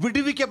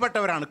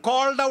വിടുവിക്കപ്പെട്ടവരാണ്,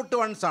 കോൾഡ് ഔട്ട്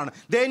വൺസ് ആണ്.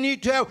 They need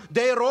to have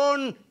their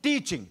own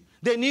teaching.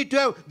 They need to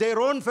have their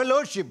own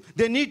fellowship.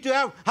 They need to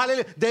have,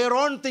 hallelujah, their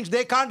own things.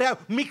 They can't have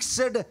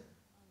mixed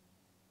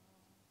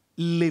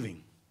living.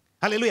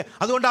 Hallelujah.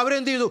 അതുകൊണ്ട്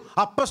അവരെന്ത് ചെയ്തു?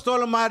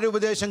 അപ്പസ്തോലന്മാരുടെ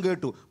ഉപദേശം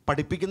കേട്ടു.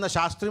 പഠിപ്പിക്കുന്ന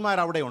ശാസ്ത്രിമാർ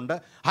അവിടെയുണ്ട്,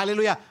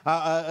 hallelujah.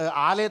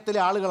 ആലയത്തിലെ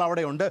ആളുകൾ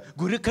അവിടെയുണ്ട്,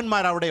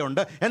 ഗുരുക്കന്മാർ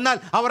അവിടെയുണ്ട്. എന്നാൽ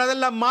അവർ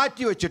അതെല്ലാം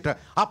മാറ്റി വെച്ചിട്ട്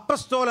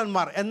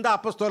അപ്പസ്തോലന്മാർ, എന്താ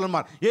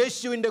അപ്പസ്തോലന്മാർ?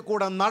 യേശുവിൻ്റെ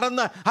കൂടെ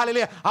നടന്ന്,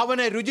 ഹല്ലേലൂയ,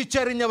 അവനെ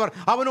രുചിച്ചറിഞ്ഞവർ,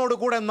 അവനോട്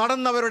കൂടെ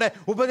നടന്നവരുടെ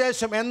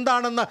ഉപദേശം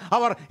എന്താണെന്ന്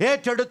അവർ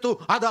ഏറ്റെടുത്തു,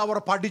 അത് അവർ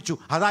പഠിച്ചു.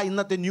 അതാ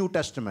ഇന്നത്തെ ന്യൂ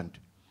ടെസ്റ്റ്മെൻറ്റ്.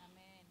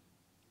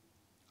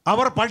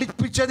 അവർ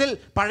പഠിപ്പിച്ചതിൽ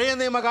പഴയ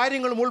നിയമ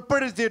കാര്യങ്ങളും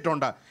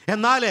ഉൾപ്പെടുത്തിയിട്ടുണ്ട്.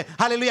 എന്നാൽ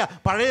ഹല്ലേലൂയ,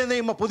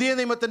 പുതിയ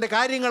നിയമത്തിൻ്റെ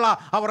കാര്യങ്ങളാണ്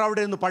അവർ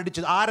അവിടെ നിന്ന്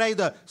പഠിച്ചത്. ആരാ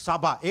ഇത്?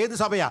 സഭ. ഏത്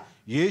സഭയാ?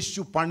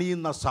 യേശു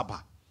പണിയുന്ന സഭ.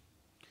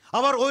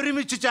 അവർ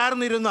ഒരുമിച്ച്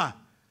ചേർന്നിരുന്ന,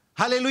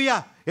 ഹല്ലേലൂയ,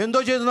 എന്തോ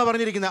ചെയ്തെന്നാണ്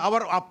പറഞ്ഞിരിക്കുന്നത്?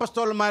 അവർ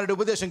അപ്പസ്തോലന്മാരുടെ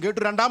ഉപദേശം കേട്ടു.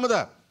 രണ്ടാമത്,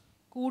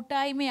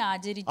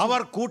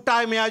 അവർ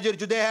കൂട്ടായ്മ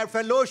ആചരിച്ചു. They had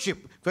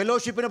fellowship.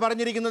 ഫെലോഷിപ്പിന്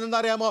പറഞ്ഞിരിക്കുന്നത് എന്താ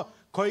അറിയാമോ?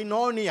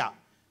 കൊയ്നോണിയ.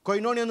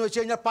 കൊയ്നോണിയ എന്ന് വെച്ച്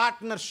കഴിഞ്ഞാൽ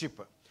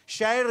പാർട്ട്ണർഷിപ്പ്,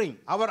 ഷെയറിങ്.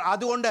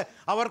 അതുകൊണ്ട്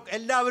അവർ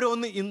എല്ലാവരും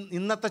ഒന്ന്,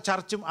 ഇന്നത്തെ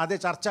ചർച്ചും അതേ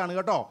ചർച്ചാണ്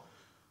കേട്ടോ.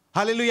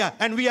 Hallelujah.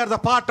 And we are the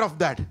part of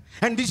that.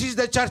 And this is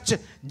the church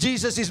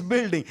Jesus is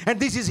building. And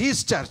this is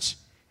his church.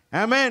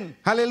 Amen.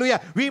 Hallelujah.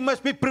 We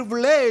must be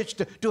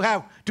privileged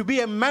to be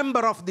a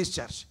member of this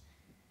church.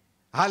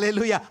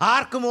 Hallelujah.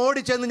 ആർക്കും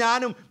ഓടിച്ചെന്ന്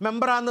ഞാനും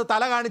മെമ്പറാന്ന്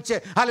തല കാണിച്ച്,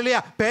 hallelujah,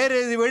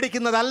 പേരെഴുതി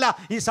മേടിക്കുന്നതല്ല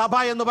ഈ സഭ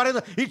എന്ന്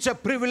പറയുന്നത്. It's A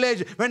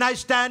privilege. When I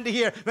stand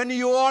here, when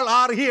you all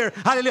are here,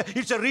 hallelujah,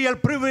 it's A real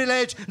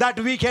privilege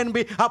that we can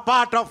be A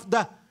part of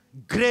the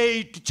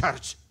great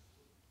church.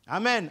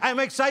 Amen. I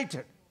M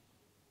excited.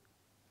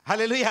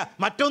 Hallelujah.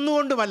 മറ്റൊന്നും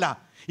കൊണ്ടുമല്ല,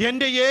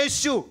 എൻ്റെ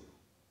യേശു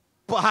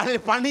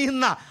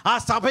പണിയുന്ന ആ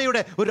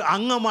സഭയുടെ ഒരു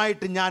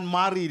അംഗമായിട്ട് ഞാൻ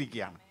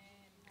മാറിയിരിക്കുകയാണ്.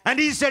 And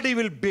he said he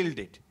will build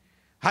it.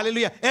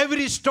 Hallelujah.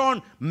 Every stone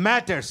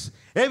matters.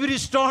 Every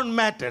stone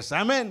matters.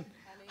 Amen.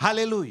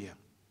 Hallelujah.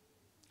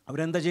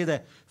 അവരെന്താ ചെയ്തത്?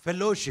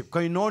 ഫെലോഷിപ്പ്,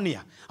 കൊയ്നോണിയ.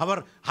 അവർ,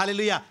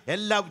 ഹല്ലേലൂയ,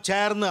 എല്ലാം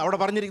ചേർന്ന്. അവിടെ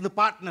പറഞ്ഞിരിക്കുന്നത്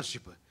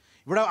പാർട്ട്ണർഷിപ്പ്.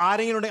 ഇവിടെ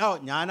ആരെങ്കിലും ഉണ്ടെങ്കിൽ,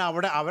 ഞാൻ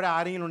അവരെ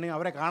ആരെങ്കിലും ഉണ്ടെങ്കിൽ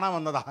അവരെ കാണാൻ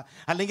വന്നതാ,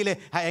 അല്ലെങ്കിൽ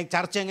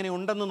ചർച്ച എങ്ങനെ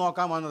ഉണ്ടെന്ന്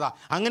നോക്കാൻ വന്നതാ,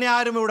 അങ്ങനെ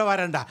ആരും ഇവിടെ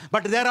വരണ്ട.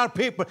 But there are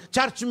people.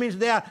 Church means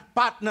they are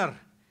partner.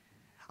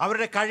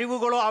 അവരുടെ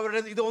കഴിവുകളോ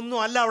അവരുടെ ഇതൊന്നും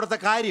അല്ല അവിടുത്തെ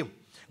കാര്യം.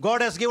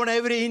 God has given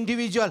every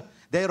individual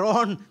their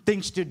own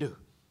things to do.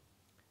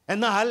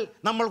 എന്നാൽ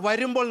നമ്മൾ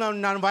വരുമ്പോൾ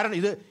ഞാൻ വരണം.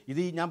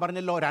 ഇത് ഞാൻ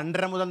പറഞ്ഞല്ലോ,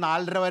 2:30 മുതൽ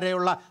 4:30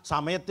 വരെയുള്ള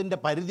സമയത്തിൻ്റെ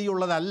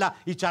പരിധിയുള്ളതല്ല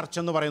ഈ ചർച്ച്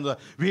എന്ന് പറയുന്നത്.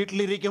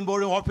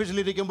 വീട്ടിലിരിക്കുമ്പോഴും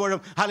ഓഫീസിലിരിക്കുമ്പോഴും,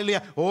 ഹല്ലേലൂയ,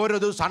 ഓരോ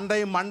ദിവസം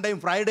സൺഡേയും മൺഡേയും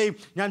ഫ്രൈഡേയും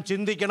ഞാൻ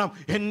ചിന്തിക്കണം,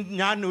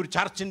 ഞാൻ ഒരു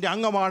ചർച്ചിൻ്റെ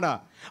അംഗമാണ്.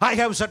 I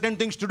have certain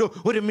things to do.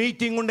 ഒരു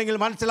മീറ്റിംഗ്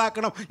ഉണ്ടെങ്കിൽ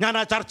മനസ്സിലാക്കണം, ഞാൻ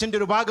ആ ചർച്ചിൻ്റെ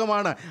ഒരു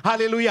ഭാഗമാണ്.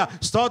 ഹല്ലേലൂയ,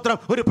 സ്തോത്രം.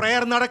 ഒരു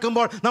പ്രെയർ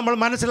നടക്കുമ്പോൾ നമ്മൾ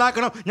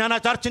മനസ്സിലാക്കണം, ഞാൻ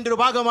ആ ചർച്ചിൻ്റെ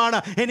ഒരു ഭാഗമാണ്.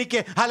 എനിക്ക്,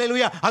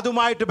 ഹല്ലേലൂയ,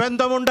 അതുമായിട്ട്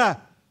ബന്ധമുണ്ട്.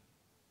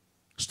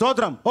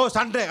 സ്തോത്രം.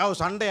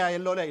 സൺഡേ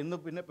ആയല്ലോ അല്ലേ, ഇന്ന്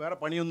പിന്നെ വേറെ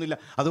പണിയൊന്നുമില്ല,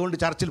 അതുകൊണ്ട്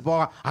ചർച്ചിൽ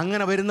പോകാം.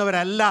 അങ്ങനെ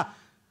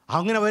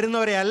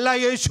വരുന്നവരെ അല്ല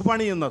യേശു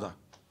പണിയുന്നത്.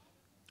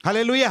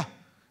 Hallelujah.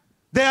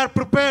 They are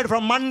prepared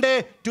from Monday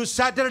to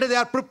Saturday. They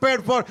are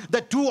prepared for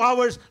the 2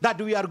 hours that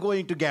we are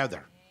going to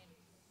gather.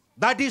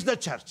 That is the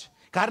church.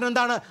 കാരണം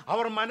എന്താണ്?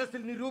 അവർ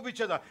മനസ്സിൽ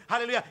നിരൂപിച്ചത്,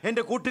 ഹല്ലേലൂയ,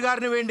 എൻ്റെ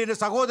കൂട്ടുകാരന് വേണ്ടി, എൻ്റെ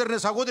സഹോദരന്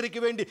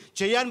സഹോദരിക്ക് വേണ്ടി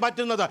ചെയ്യാൻ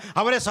പറ്റുന്നത്,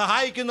 അവരെ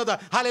സഹായിക്കുന്നത്,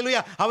 ഹല്ലേലൂയ,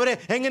 അവരെ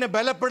എങ്ങനെ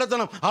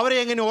ബലപ്പെടുത്തണം, അവരെ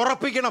എങ്ങനെ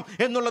ഉറപ്പിക്കണം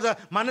എന്നുള്ളത്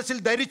മനസ്സിൽ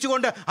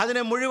ധരിച്ചുകൊണ്ട്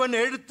അതിനെ മുഴുവൻ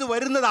എടുത്തു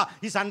വരുന്നതാ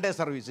ഈ Sunday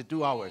service,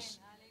 2 hours.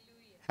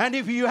 And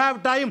if you have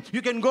time,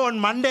 you can go on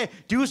Monday,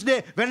 Tuesday,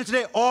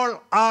 Wednesday, all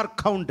are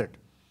counted.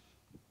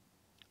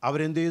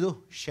 അവരെന്ത് ചെയ്തു?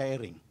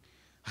 ഷെയറിങ്.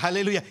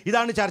 ഹല്ലേലൂയ.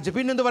 ഇതാണ് ചർച്ച്.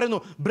 പിന്നെന്ത് പറയുന്നു?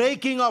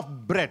 Breaking of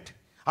bread.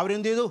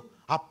 അവരെന്ത് ചെയ്തു?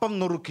 അപ്പം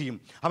നുറുക്കിയും.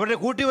 അവരുടെ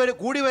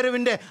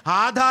കൂടിവരവിൻ്റെ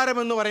ആധാരം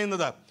എന്ന്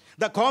പറയുന്നത്,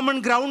 ദ കോമൺ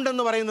ഗ്രൗണ്ട്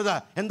എന്ന് പറയുന്നത്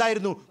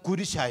എന്തായിരുന്നു?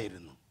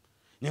 കുരിശായിരുന്നു.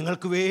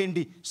 ഞങ്ങൾക്ക്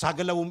വേണ്ടി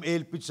സകലവും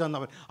ഏൽപ്പിച്ചു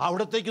തന്നവൻ.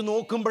 അവിടത്തേക്ക്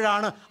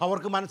നോക്കുമ്പോഴാണ്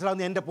അവർക്ക്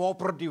മനസ്സിലാവുന്നത്, എൻ്റെ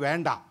പ്രോപ്പർട്ടി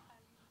വേണ്ട,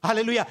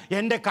 ഹല്ലേലൂയ,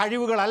 എൻ്റെ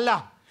കഴിവുകളല്ല,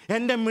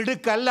 എൻ്റെ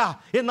മിടുക്കല്ല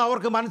എന്ന്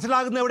അവർക്ക്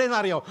മനസ്സിലാകുന്ന എവിടെയെന്ന്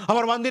അറിയോ?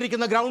 അവർ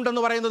വന്നിരിക്കുന്ന ഗ്രൗണ്ട്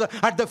എന്ന് പറയുന്നത്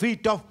at the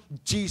feet of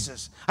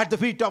Jesus, at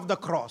the feet of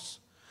the cross.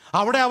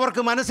 അവിടെ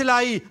അവർക്ക്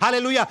മനസ്സിലായി,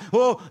 ഹല്ലേലൂയ,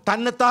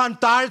 തന്നെത്താൻ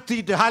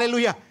താഴ്ത്തിയിട്ട്,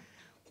 ഹല്ലേലൂയ,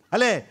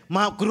 അല്ലേ,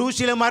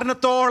 ക്രൂശിലെ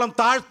മരണത്തോളം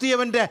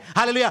താഴ്ത്തിയവൻ്റെ,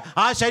 ഹല്ലേലൂയ,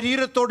 ആ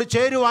ശരീരത്തോട്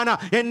ചേരുവാനാ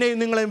എന്നെയും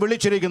നിങ്ങളെയും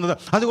വിളിച്ചിരിക്കുന്നത്.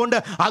 അതുകൊണ്ട്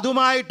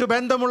അതുമായിട്ട്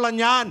ബന്ധമുള്ള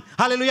ഞാൻ,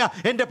 ഹല്ലേലൂയ,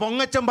 എൻ്റെ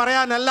പൊങ്ങച്ചം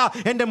പറയാനല്ല,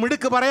 എൻ്റെ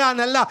മിടുക്ക്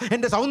പറയാനല്ല,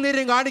 എൻ്റെ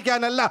സൗന്ദര്യം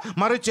കാണിക്കാനല്ല,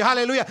 മറിച്ച്,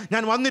 ഹല്ലേലൂയ,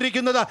 ഞാൻ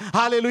വന്നിരിക്കുന്നത്,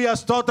 ഹല്ലേലൂയ,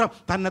 സ്തോത്രം,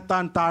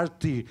 തന്നെത്താൻ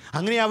താഴ്ത്തി.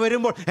 അങ്ങനെയാ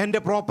വരുമ്പോൾ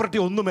എൻ്റെ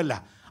പ്രോപ്പർട്ടി ഒന്നുമല്ല.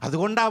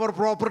 അതുകൊണ്ടാണ് അവർ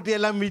പ്രോപ്പർട്ടി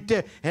എല്ലാം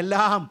വിറ്റ്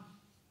എല്ലാം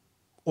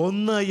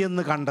ഒന്ന്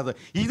എന്ന് കണ്ടത്.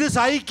 ഇത്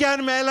സഹിക്കാൻ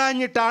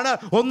മേലാഞ്ഞിട്ടാണ്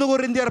 1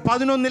 കൊരിന്ത്യർ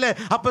 11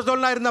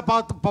 അപ്പോസ്തലനായിരുന്ന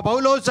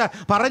പൗലോസ്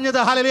പറഞ്ഞത്,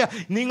 ഹല്ലേലൂയ,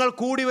 നിങ്ങൾ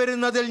കൂടി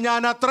വരുന്നതിൽ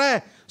ഞാൻ അത്ര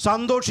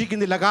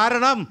സന്തോഷിക്കുന്നില്ല.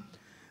 കാരണം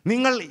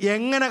നിങ്ങൾ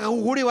എങ്ങനെ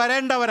കൂടി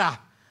വരേണ്ടവരാ.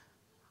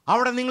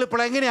 അവിടെ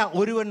നിങ്ങളിപ്പോൾ എങ്ങനെയാ?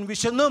 ഒരുവൻ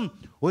വിശന്നും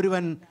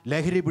ഒരുവൻ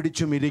ലഹരി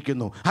പിടിച്ചും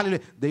ഇരിക്കുന്നു.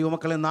 ഹല്ലേലൂയ.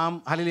 ദൈവമക്കളെ,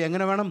 നാം, ഹല്ലേലൂയ,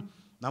 എങ്ങനെ വേണം?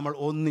 നമ്മൾ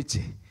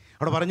ഒന്നിച്ച്.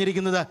 അവിടെ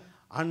പറഞ്ഞിരിക്കുന്നത്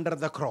അണ്ടർ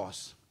ദ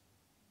ക്രോസ്,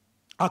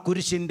 ആ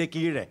കുരിശിൻ്റെ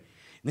കീഴെ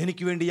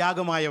എനിക്ക് വേണ്ടി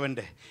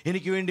യാഗമായവൻ്റെ,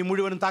 എനിക്ക് വേണ്ടി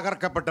മുഴുവനും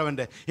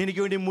തകർക്കപ്പെട്ടവൻ്റെ,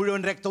 എനിക്ക് വേണ്ടി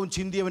മുഴുവൻ രക്തവും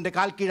ചിന്തിയവൻ്റെ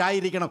കാൽ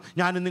കീഴായിരിക്കണം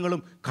ഞാനും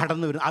നിങ്ങളും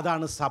കടന്നു വരുന്നത്.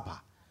 അതാണ് സഭ.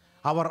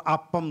 അവർ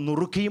അപ്പം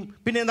നുറുക്കിയും.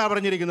 പിന്നെ എന്താ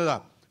പറഞ്ഞിരിക്കുന്നത്?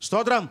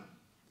 സ്തോത്രം,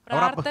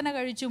 പ്രാർത്ഥന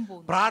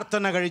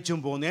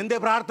കഴിച്ചും പോന്നു. എന്തേ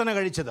പ്രാർത്ഥന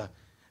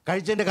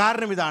കഴിച്ചതിൻ്റെ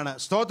കാരണം ഇതാണ്.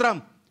 സ്തോത്രം.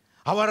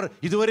 അവർ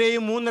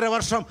ഇതുവരെയും 3.5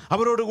 വർഷം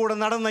അവരോട് കൂടെ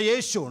നടന്ന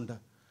യേശുവുണ്ട്.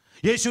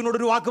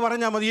 യേശുവിനോടൊരു വാക്ക്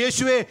പറഞ്ഞാൽ മതി,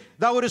 യേശുവേ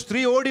ഇതാ ഒരു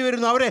സ്ത്രീ ഓടി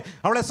വരുന്നു,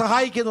 അവളെ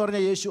സഹായിക്കുമെന്ന്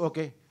പറഞ്ഞാൽ യേശു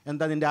ഓക്കെ,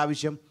 എന്താ നിൻ്റെ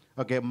ആവശ്യം?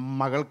 ഓക്കെ,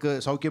 മകൾക്ക്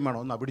സൗഖ്യം വേണോ?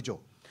 എന്നാ പിടിച്ചോ.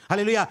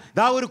 ഹല്ലേലൂയ.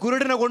 ഇതാ ഒരു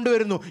കുരുടനെ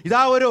കൊണ്ടുവരുന്നു,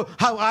 ഇതാ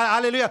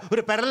ഹല്ലേലൂയ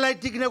ഒരു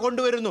പാരലൈറ്റിക്കിനെ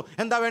കൊണ്ടുവരുന്നു,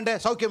 എന്താ വേണ്ടേ?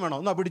 സൗഖ്യം വേണോ?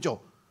 എന്നാ പിടിച്ചോ.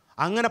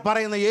 അങ്ങനെ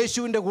പറയുന്ന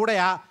യേശുവിൻ്റെ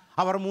കൂടെയാ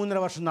അവർ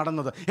 3.5 വർഷം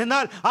നടന്നത്.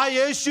 എന്നാൽ ആ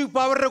യേശു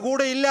ഇപ്പോൾ അവരുടെ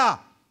കൂടെ ഇല്ല.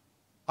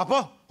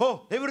 അപ്പോൾ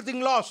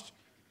എവറിത്തിങ് ലോസ്റ്റ്,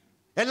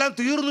 എല്ലാം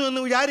തീർന്നു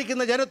എന്ന്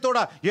വിചാരിക്കുന്ന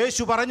ജനത്തോട്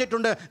യേശു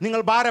പറഞ്ഞിട്ടുണ്ട്,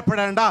 നിങ്ങൾ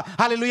ഭാരപ്പെടേണ്ട.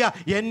 ഹല്ലേലൂയ.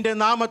 എൻ്റെ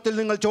നാമത്തിൽ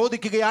നിങ്ങൾ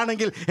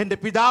ചോദിക്കുകയാണെങ്കിൽ എൻ്റെ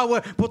പിതാവ്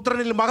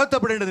പുത്രനിൽ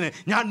മഹത്വപ്പെടേണ്ടതിന്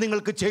ഞാൻ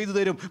നിങ്ങൾക്ക് ചെയ്തു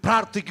തരും.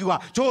 പ്രാർത്ഥിക്കുക,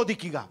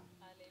 ചോദിക്കുക.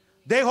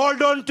 They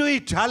hold on to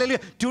it.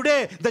 Hallelujah. Today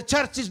the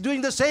church is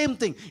doing the same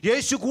thing.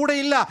 യേശു കൂടെ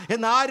ഇല്ല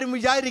എന്ന് ആരും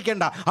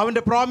വിചാരിക്കേണ്ട.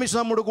 അവൻ്റെ പ്രോമിസ്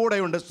നമ്മുടെ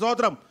കൂടെയുണ്ട്.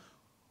 സ്തോത്രം.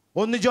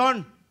 1 ജോൺ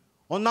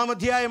 1-ാം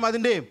അധ്യായം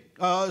അതിൻ്റെ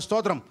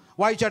സ്തോത്രം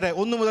വായിച്ചാട്ടെ,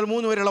 1 മുതൽ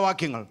 3 വരെയുള്ള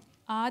വാക്യങ്ങൾ.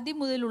 ആദ്യം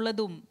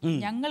മുതലുള്ളതും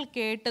ഞങ്ങൾ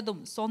കേട്ടതും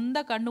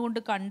സ്വന്തം കണ്ണുകൊണ്ട്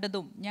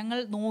കണ്ടതും ഞങ്ങൾ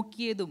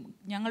നോക്കിയതും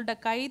ഞങ്ങളുടെ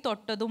കൈ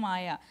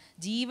തൊട്ടതുമായ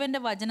ജീവന്റെ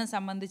വചനം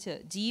സംബന്ധിച്ച്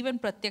ജീവൻ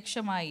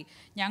പ്രത്യക്ഷമായി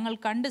ഞങ്ങൾ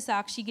കണ്ട്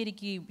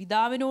സാക്ഷീകരിക്കുകയും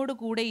പിതാവിനോട്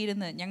കൂടെ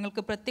ഇരുന്ന്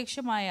ഞങ്ങൾക്ക്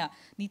പ്രത്യക്ഷമായ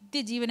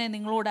നിത്യജീവനെ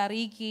നിങ്ങളോട്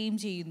അറിയിക്കുകയും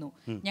ചെയ്യുന്നു.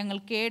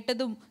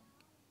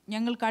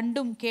 ഞങ്ങൾ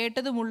കണ്ടും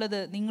കേട്ടതുമുള്ളത്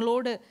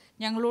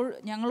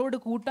ഞങ്ങളോട്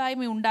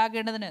കൂട്ടായ്മ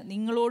ഉണ്ടാകേണ്ടതിന്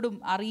നിങ്ങളോടും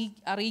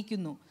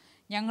അറിയിക്കുന്നു.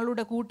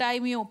 ഞങ്ങളുടെ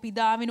കൂട്ടായ്മയോ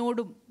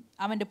പിതാവിനോടും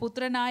അവൻ്റെ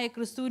പുത്രനായ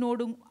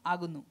ക്രിസ്തുവിനോടും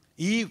ആകുന്നു.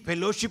 ഈ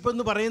ഫെലോഷിപ്പ്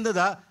എന്ന്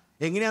പറയുന്നത്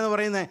എങ്ങനെയാണെന്ന്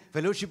പറയുന്നത്?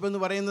 ഫെലോഷിപ്പ് എന്ന്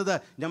പറയുന്നത്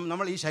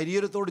നമ്മൾ ഈ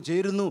ശരീരത്തോട്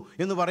ചേരുന്നു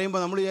എന്ന്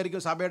പറയുമ്പോൾ നമ്മൾ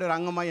വിചാരിക്കും സഭയുടെ ഒരു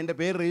അംഗമായി എൻ്റെ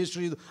പേര്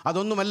രജിസ്റ്റർ ചെയ്തു.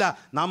 അതൊന്നുമല്ല.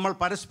 നമ്മൾ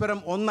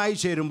പരസ്പരം ഒന്നായി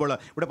ചേരുമ്പോൾ,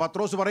 ഇവിടെ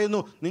പത്രോസ്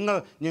പറയുന്നു, നിങ്ങൾ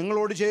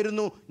ഞങ്ങളോട്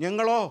ചേരുന്നു,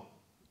 ഞങ്ങളോ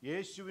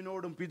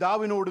യേശുവിനോടും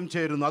പിതാവിനോടും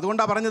ചേരുന്നു.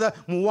 അതുകൊണ്ടാണ് പറഞ്ഞത്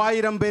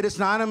 3000 പേര്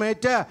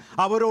സ്നാനമേറ്റ്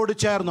അവരോട്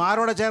ചേർന്നു.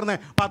 ആരോടെ ചേർന്ന്?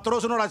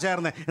 പത്രോസിനോടാണ്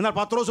ചേർന്ന്. എന്നാൽ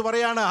പത്രോസ്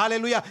പറയാണ്,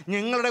 ഹല്ലേലൂയ,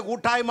 ഞങ്ങളുടെ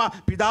കൂട്ടായ്മ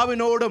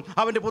പിതാവിനോടും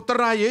അവൻ്റെ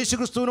പുത്രനായ യേശു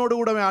ക്രിസ്തുവിനോട്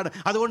കൂടെയാണ്.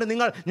 അതുകൊണ്ട്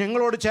നിങ്ങൾ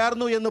ഞങ്ങളോട്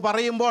ചേർന്നു എന്ന്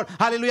പറയുമ്പോൾ,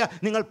 ഹല്ലേലൂയ,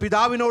 നിങ്ങൾ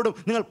പിതാവിനോടും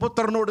നിങ്ങൾ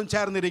പുത്രനോടും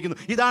ചേർന്നിരിക്കുന്നു.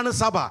 ഇതാണ്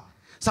സഭ.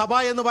 സഭ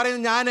എന്ന്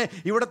പറയുന്നത് ഞാൻ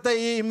ഇവിടുത്തെ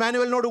ഈ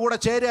ഇമ്മാനുവലിനോട് കൂടെ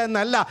ചേരുക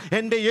എന്നല്ല,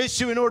 എൻ്റെ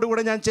യേശുവിനോട്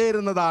കൂടെ ഞാൻ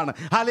ചേരുന്നതാണ്.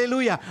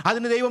 ഹല്ലേലൂയ.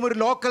 അതിന് ദൈവം ഒരു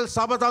ലോക്കൽ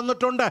സഭ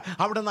തന്നിട്ടുണ്ട്.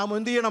 അവിടെ നാം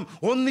എന്ത് ചെയ്യണം?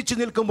 ഒന്നിച്ചു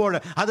നിൽക്കുമ്പോൾ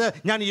അത്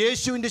ഞാൻ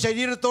യേശുവിൻ്റെ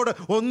ശരീരത്തോട്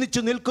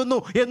ഒന്നിച്ചു നിൽക്കുന്നു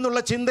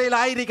എന്നുള്ള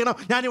ചിന്തയിലായിരിക്കണം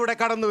ഞാനിവിടെ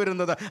കടന്നു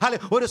വരുന്നത്.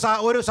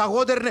 ഒരു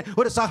സഹോദരന്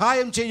ഒരു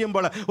സഹായം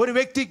ചെയ്യുമ്പോൾ, ഒരു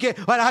വ്യക്തിക്ക്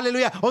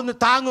ഹല്ലേലൂയ ഒന്ന്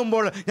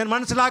താങ്ങുമ്പോൾ ഞാൻ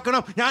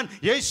മനസ്സിലാക്കണം, ഞാൻ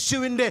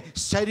യേശുവിൻ്റെ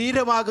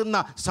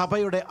ശരീരമാകുന്ന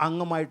സഭയുടെ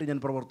അംഗമായിട്ട്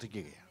ഞാൻ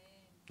പ്രവർത്തിക്കുകയാണ്.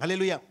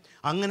 ഹല്ലേലൂയ.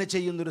 അങ്ങനെ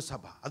ചെയ്യുന്നൊരു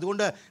സഭ.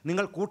 അതുകൊണ്ട്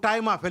നിങ്ങൾ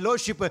കൂട്ടായ്മ,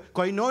 ഫെലോഷിപ്പ്,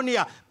 കൊയിനോണിയ,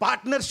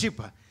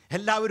 പാർട്ട്ണർഷിപ്പ്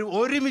എല്ലാവരും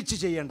ഒരുമിച്ച്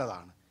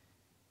ചെയ്യേണ്ടതാണ്.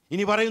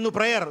 ഇനി പറയുന്നു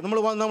പ്രയർ.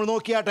 നമ്മൾ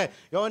നോക്കിയാട്ടെ,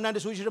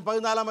 യോഹന്നാന്റെ സുവിശേഷം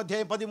 14-ാം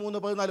അധ്യായം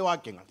 13-14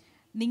 വാക്യങ്ങൾ.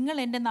 നിങ്ങൾ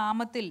എൻ്റെ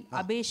നാമത്തിൽ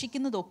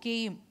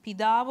അപേക്ഷിക്കുന്നതൊക്കെയും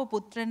പിതാവ്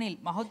പുത്രനിൽ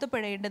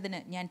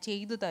മഹത്വപ്പെടേണ്ടതിന് ഞാൻ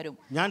ചെയ്തു തരും.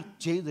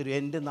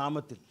 എൻ്റെ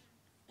നാമത്തിൽ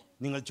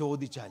നിങ്ങൾ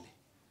ചോദിച്ചാൽ,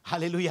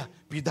 ഹല്ലേലൂയ,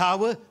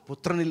 പിതാവ്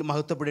പുത്രനിൽ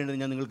മഹത്വപ്പെടേണ്ടത്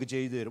ഞാൻ നിങ്ങൾക്ക്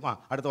ചെയ്തു തരും.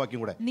 അടുത്ത വാക്യം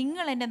കൂടെ.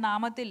 നിങ്ങൾ എൻ്റെ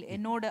നാമത്തിൽ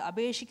എന്നോട്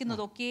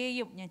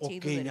അപേക്ഷിക്കുന്നതൊക്കെയും ഞാൻ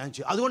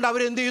ചെയ്തു. അതുകൊണ്ട്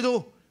അവരെന്ത്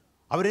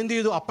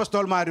ചെയ്തു?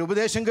 അപ്പസ്തോലന്മാർ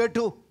ഉപദേശം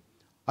കേട്ടു.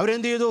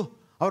 അവരെന്ത് ചെയ്തു?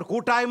 അവർ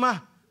കൂട്ടായ്മ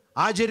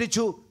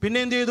ആചരിച്ചു. പിന്നെ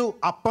എന്ത് ചെയ്തു?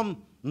 അപ്പം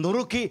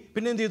നുറുക്കി.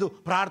 പിന്നെ എന്ത് ചെയ്തു?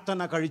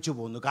 പ്രാർത്ഥന കഴിച്ചു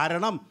പോന്നു.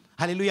 കാരണം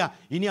ഹല്ലേലൂയ,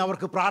 ഇനി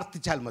അവർക്ക്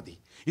പ്രാർത്ഥിച്ചാൽ മതി.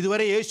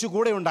 ഇതുവരെ യേശു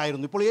കൂടെ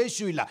ഉണ്ടായിരുന്നു, ഇപ്പോൾ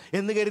യേശു ഇല്ല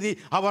എന്ന് കരുതി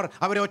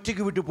അവരെ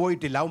ഒറ്റയ്ക്ക് വിട്ടു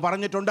പോയിട്ടില്ല. അവൻ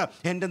പറഞ്ഞിട്ടുണ്ട്,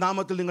 എൻ്റെ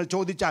നാമത്തിൽ നിങ്ങൾ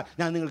ചോദിച്ചാൽ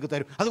ഞാൻ നിങ്ങൾക്ക്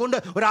തരും. അതുകൊണ്ട്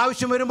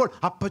ഒരാവശ്യം വരുമ്പോൾ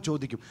അപ്പം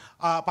ചോദിക്കും.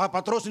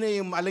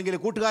 പത്രോസിനെയും അല്ലെങ്കിൽ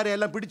കൂട്ടുകാരെ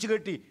എല്ലാം പിടിച്ചു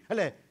കെട്ടി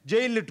അല്ലേ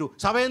ജയിലിലിട്ടു.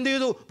 സഭ എന്ത്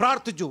ചെയ്തു?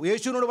 പ്രാർത്ഥിച്ചു.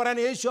 യേശുവിനോട് പറയാൻ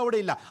യേശു അവിടെ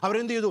ഇല്ല.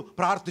 അവരെന്ത് ചെയ്തു?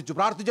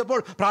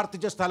 പ്രാർത്ഥിച്ചപ്പോൾ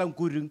പ്രാർത്ഥിച്ച സ്ഥലം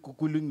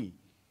കുലുങ്ങി.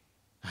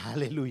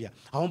 ഹല്ലേലൂയ.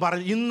 അവൻ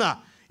പറഞ്ഞു,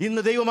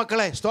 ഇന്ന്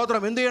ദൈവമക്കളെ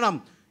സ്തോത്രം എന്ത് ചെയ്യണം?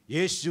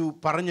 യേശു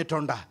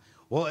പറഞ്ഞിട്ടുണ്ട്.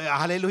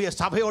 ഹല്ലേലൂയ.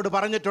 സഭയോട്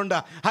പറഞ്ഞിട്ടുണ്ട്.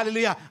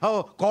 ഹല്ലേലൂയ.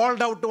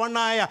 കോൾഡ് ഔട്ട്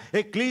വണ്ണായ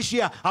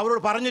എക്ലീഷ്യ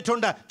അവരോട്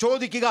പറഞ്ഞിട്ടുണ്ട്,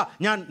 ചോദിക്കുക,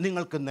 ഞാൻ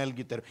നിങ്ങൾക്ക്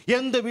നൽകി തരും.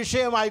 എന്ത്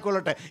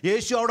വിഷയമായിക്കൊള്ളട്ടെ.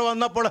 യേശു അവിടെ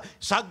വന്നപ്പോൾ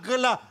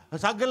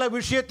സകല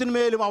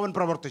വിഷയത്തിന്മേലും അവൻ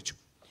പ്രവർത്തിച്ചു.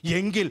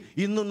 എങ്കിൽ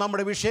ഇന്നും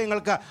നമ്മുടെ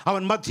വിഷയങ്ങൾക്ക്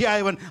അവൻ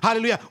മധ്യായവൻ.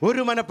 ഹല്ലേലൂയ.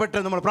 ഒരു മനപ്പെട്ട്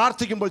നമ്മൾ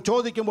പ്രാർത്ഥിക്കുമ്പോൾ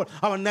ചോദിക്കുമ്പോൾ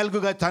അവൻ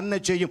നൽകുക തന്നെ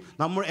ചെയ്യും.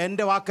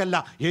 എൻ്റെ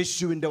വാക്കല്ല,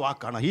 യേശുവിൻ്റെ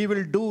വാക്കാണ്. He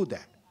will do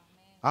that.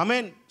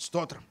 ആമേൻ.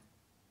 സ്തോത്രം.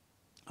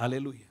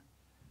 ഹല്ലേലൂയ.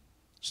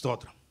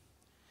 സ്തോത്രം.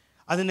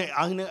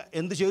 അതിന്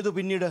എന്ത് ചെയ്തു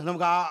പിന്നീട്?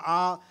 നമുക്ക് ആ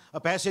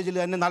പാസേജിൽ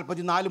തന്നെ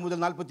 44 മുതൽ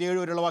 47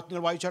 വരെയുള്ള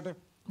വാക്യങ്ങൾ വായിച്ചാട്ടെ.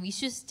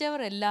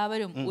 വിശ്വസിച്ചവർ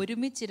എല്ലാവരും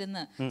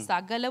ഒരുമിച്ചിരുന്ന്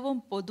സകലവും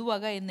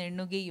പൊതുവക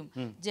എന്നെണ്ണുകയും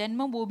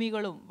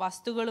ജന്മഭൂമികളും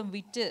വസ്തുക്കളും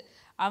വിറ്റ്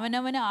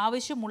അവനവന്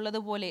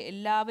ആവശ്യമുള്ളതുപോലെ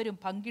എല്ലാവരും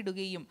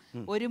പങ്കിടുകയും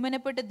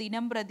ഒരുമനപ്പെട്ട്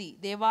ദിനം പ്രതി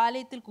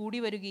ദേവാലയത്തിൽ കൂടി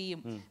വരികയും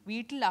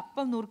വീട്ടിൽ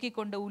അപ്പം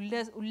നുറുക്കിക്കൊണ്ട്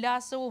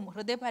ഉല്ലാസവും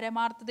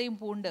ഹൃദയപരമാർത്ഥതയും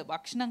പൂണ്ട്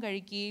ഭക്ഷണം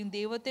കഴിക്കുകയും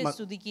ദൈവത്തെ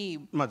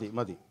സ്തുതിക്കുകയും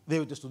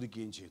ദൈവത്തെ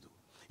സ്തുതിക്കുകയും ചെയ്തു.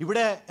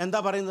 ഇവിടെ എന്താ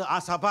പറയുന്നത്? ആ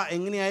സഭ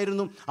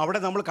എങ്ങനെയായിരുന്നു? അവിടെ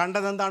നമ്മൾ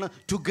കണ്ടത് എന്താണ്?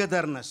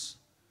 ടുഗദർനെസ്,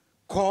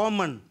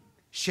 കോമൺ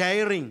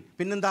ഷെയറിങ്,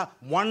 പിന്നെന്താ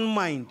വൺ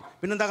മൈൻഡ്,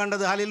 പിന്നെന്താ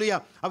കണ്ടത്? ഹല്ലേലൂയ.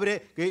 അവർ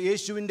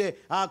യേശുവിൻ്റെ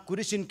ആ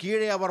കുരിശിൻ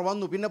കീഴെ അവർ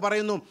വന്നു. പിന്നെ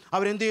പറയുന്നു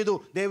അവരെന്ത് ചെയ്തു?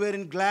 ദേ വെർ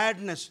ഇൻ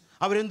ഗ്ലാഡ്നെസ്.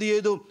 അവരെന്ത്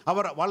ചെയ്തു?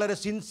 അവർ വളരെ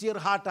സിൻസിയർ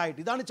ഹാർട്ടായിട്ട്.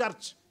 ഇതാണ്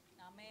ചർച്ച്.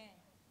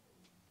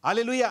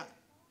 ഹല്ലേലൂയ,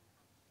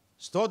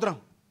 സ്തോത്രം.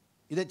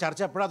 ഇത്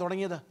ചർച്ച എപ്പോഴാണ്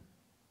തുടങ്ങിയത്?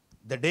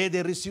 The day they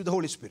receive the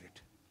holy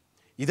spirit.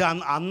 ഇത്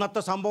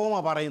അന്നത്തെ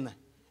സംഭവമാണ് പറയുന്നത്.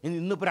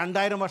 ഇന്നിപ്പോൾ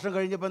 2000 വർഷം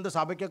കഴിഞ്ഞപ്പോൾ എന്താ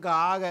സഭയ്ക്കൊക്കെ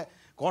ആകെ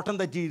കോട്ടം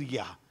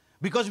തെറ്റിയിരിക്കുക.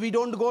 Because we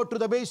don't go to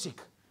the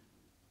basic.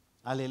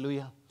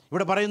 Hallelujah.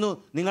 ഇവിടെ പറയുന്നു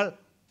നിങ്ങൾ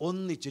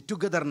ഒന്നിച്ച്,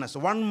 togetherness,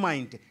 one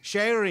mind,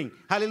 sharing.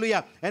 Hallelujah.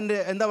 എൻ്റെ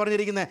എന്താ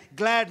പറഞ്ഞിരിക്കുന്നത്?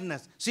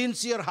 ഗ്ലാഡ്നെസ്,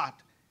 സിൻസിയർ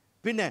ഹാർട്ട്,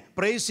 പിന്നെ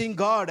pricing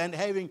God and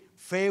having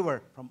favour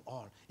from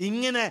all.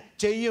 ഇങ്ങനെ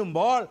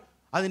ചെയ്യുമ്പോൾ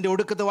അതിൻ്റെ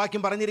ഒടുക്കത്തെ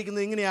വാക്യം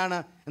പറഞ്ഞിരിക്കുന്നത് ഇങ്ങനെയാണ്.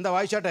 എന്താ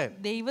വായിച്ചാട്ടെ?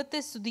 ദൈവത്തെ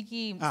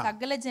സ്തുതിക്കുകയും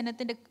സകല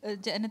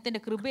ജനത്തിന്റെ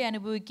കൃപ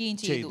അനുഭവിക്കുകയും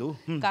ചെയ്തു.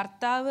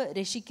 കർത്താവ്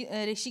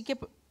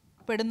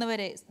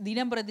രക്ഷിക്കപ്പെടുന്നവരെ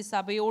ദിനം പ്രതി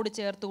സഭയോട്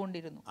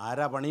ചേർത്തുകൊണ്ടിരുന്നു.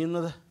 ആരാ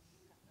പണിയുന്നത്?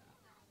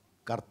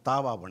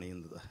 കർത്താവാ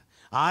പണിയുന്നത്.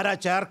 ആരാ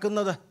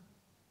ചേർക്കുന്നത്?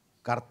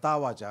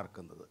 കർത്താവാ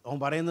ചേർക്കുന്നത്. അവൻ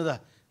പറയുന്നത്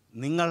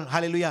നിങ്ങൾ,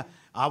 ഹല്ലേലൂയ,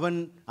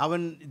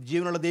 അവൻ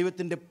ജീവനുള്ള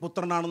ദൈവത്തിൻ്റെ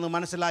പുത്രനാണെന്ന്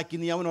മനസ്സിലാക്കി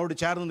നീ അവനോട്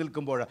ചേർന്ന്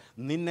നിൽക്കുമ്പോൾ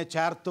നിന്നെ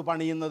ചേർത്ത്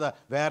പണിയുന്നത്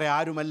വേറെ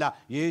ആരുമല്ല,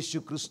 യേശു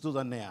ക്രിസ്തു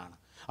തന്നെയാണ്.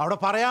 അവിടെ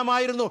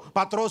പറയാമായിരുന്നു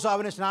പത്രോസ്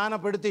അവനെ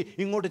സ്നാനപ്പെടുത്തി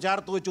ഇങ്ങോട്ട്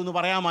ചേർത്ത് വെച്ചു എന്ന്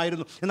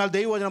പറയാമായിരുന്നു. എന്നാൽ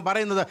ദൈവവചനം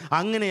പറയുന്നത്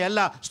അങ്ങനെയല്ല.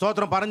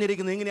 സ്തോത്രം.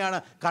 പറഞ്ഞിരിക്കുന്നത് ഇങ്ങനെയാണ്: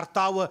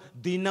 കർത്താവ്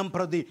ദിനം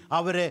പ്രതി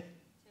അവരെ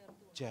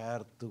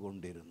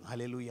ചേർത്തുകൊണ്ടിരുന്നു.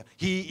 Hallelujah.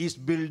 He is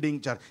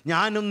building church.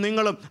 ഞാനും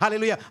നിങ്ങളും,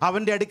 ഹല്ലേലൂയ,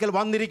 അവൻ്റെ അടുക്കൽ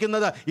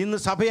വന്നിരിക്കുന്നത്, ഇന്ന്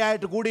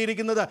സഭയായിട്ട്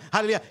കൂടിയിരിക്കുന്നത്,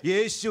 ഹല്ലേലൂയ,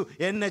 യേശു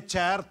എന്നെ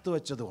ചേർത്ത്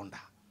വെച്ചത്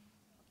കൊണ്ടാണ്.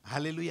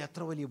 ഹല്ലേലൂയ.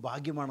 എത്ര വലിയ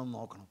ഭാഗ്യമാണെന്ന്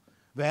നോക്കണം.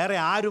 വേറെ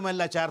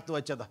ആരുമല്ല ചേർത്ത്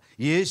വെച്ചത്,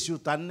 യേശു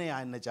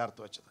തന്നെയാണ് എന്നെ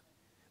ചേർത്ത് വെച്ചത്.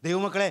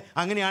 ദൈവമക്കളെ,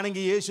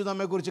 അങ്ങനെയാണെങ്കിൽ യേശു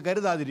നമ്മെക്കുറിച്ച്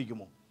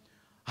കരുതാതിരിക്കുമോ?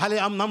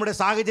 നമ്മുടെ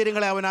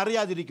സാഹചര്യങ്ങളെ അവൻ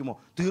അറിയാതിരിക്കുമോ?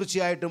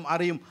 തീർച്ചയായിട്ടും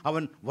അറിയും.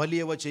 അവൻ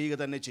വലിയവ ചെയ്യുക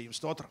തന്നെ ചെയ്യും.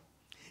 സ്തോത്രം.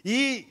 ഈ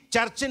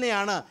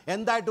ചർച്ചിനെയാണ്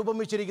എന്തായിട്ട്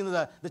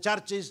ഉപമിച്ചിരിക്കുന്നത്? The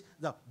church is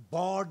the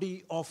body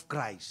of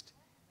Christ.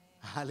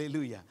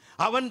 Hallelujah.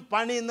 അവൻ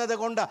പണിയുന്നത്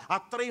കൊണ്ട്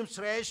അത്രയും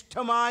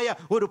ശ്രേഷ്ഠമായ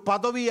ഒരു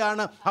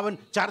പദവിയാണ് അവൻ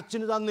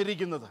ചർച്ചിന്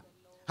തന്നിരിക്കുന്നത്.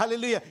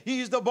 Hallelujah. He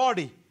is the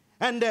body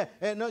and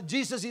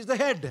Jesus is the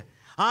head.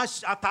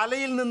 ആ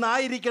തലയിൽ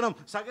നിന്നായിരിക്കണം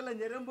സകല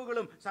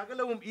ഞരമ്പുകളും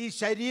സകലവും ഈ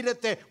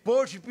ശരീരത്തെ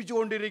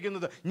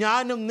പോഷിപ്പിച്ചുകൊണ്ടിരിക്കുന്നത്.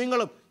 ഞാനും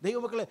നിങ്ങളും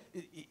ദൈവമക്കളെ,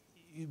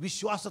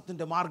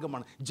 വിശ്വാസത്തിൻ്റെ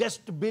മാർഗമാണ്.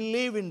 Just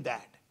believe in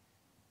that.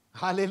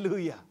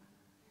 Hallelujah.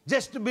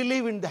 Just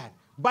believe in that.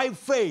 By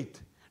faith,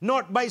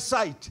 not by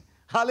sight.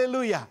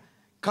 Hallelujah.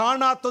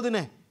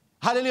 കാണാത്തതിനെ,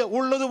 hallelujah,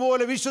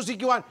 ഉള്ളതുപോലെ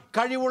വിശ്വസിക്കുവാൻ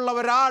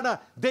കഴിവുള്ളവരാണ്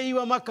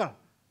ദൈവമക്കൾ.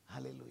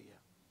 ഹല്ലേലൂയ.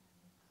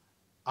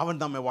 അവൻ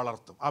നമ്മെ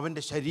വളർത്തും.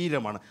 അവൻ്റെ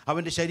ശരീരമാണ്.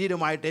 അവൻ്റെ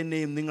ശരീരമായിട്ട്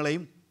എന്നെയും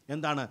നിങ്ങളെയും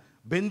എന്താണ്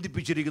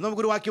ബന്ധിപ്പിച്ചിരിക്കുന്നത്?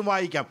 നമുക്കൊരു വാക്യം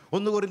വായിക്കാം.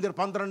 1 കൊരിന്ത്യർ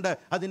 12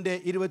 അതിൻ്റെ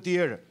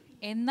 27.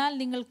 എന്നാൽ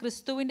നിങ്ങൾ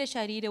ക്രിസ്തുവിന്റെ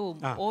ശരീരവും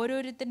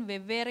ഓരോരുത്തൻ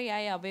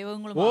വെവ്വേറെയായ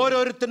അവയവങ്ങളും.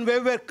 ഓരോരുത്തൻ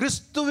വെവ്വേറെ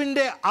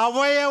ക്രിസ്തുവിൻ്റെ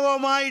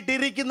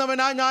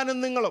അവയവമായിട്ടിരിക്കുന്നവനാ ഞാനും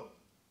നിങ്ങളും.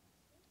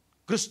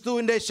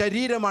 ക്രിസ്തുവിൻ്റെ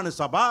ശരീരമാണ്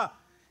സഭ.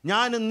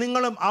 ഞാനും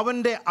നിങ്ങളും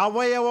അവൻ്റെ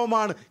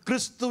അവയവമാണ്.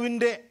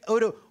 ക്രിസ്തുവിൻ്റെ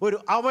ഒരു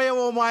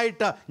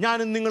അവയവമായിട്ട്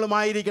ഞാനും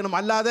നിങ്ങളുമായിരിക്കണം.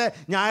 അല്ലാതെ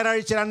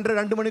ഞായറാഴ്ച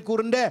 2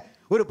 മണിക്കൂറിൻ്റെ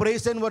ഒരു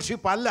പ്രൈസ് ആൻഡ്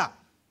വർഷിപ്പ് അല്ല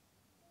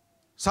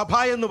സഭ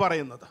എന്ന്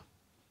പറയുന്നത്.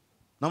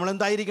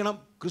 നമ്മളെന്തായിരിക്കണം?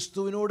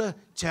 ക്രിസ്തുവിനോട്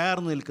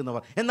ചേർന്ന്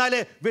നിൽക്കുന്നവർ. എന്നാൽ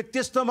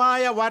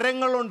വ്യത്യസ്തമായ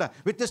വരങ്ങളുണ്ട്,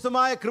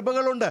 വ്യത്യസ്തമായ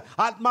കൃപകളുണ്ട്,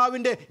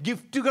 ആത്മാവിൻ്റെ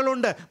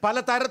ഗിഫ്റ്റുകളുണ്ട്, പല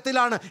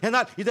തരത്തിലാണ്.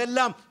 എന്നാൽ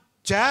ഇതെല്ലാം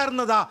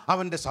ചേർന്നതാ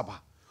അവൻ്റെ സഭ.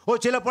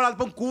 ചിലപ്പോൾ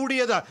അല്പം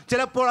കൂടിയത്,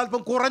 ചിലപ്പോൾ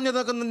അല്പം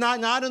കുറഞ്ഞതൊക്കെ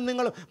ഞാനും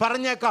നിങ്ങൾ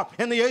പറഞ്ഞേക്കാം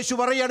എന്ന് യേശു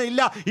പറയുകയാണ്.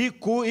 ഇല്ല,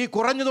 ഈ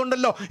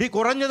കുറഞ്ഞതുണ്ടല്ലോ, ഈ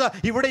കുറഞ്ഞത്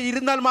ഇവിടെ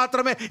ഇരുന്നാൽ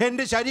മാത്രമേ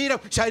എൻ്റെ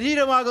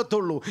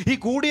ശരീരമാകത്തുള്ളൂ. ഈ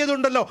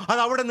കൂടിയതുണ്ടല്ലോ,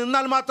 അത് അവിടെ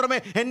നിന്നാൽ മാത്രമേ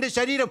എൻ്റെ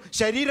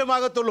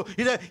ശരീരമാകത്തുള്ളൂ.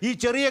 ഇത് ഈ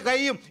ചെറിയ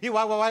കൈയും ഈ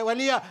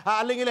വലിയ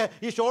അല്ലെങ്കിൽ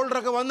ഈ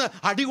ഷോൾഡറൊക്കെ വന്ന്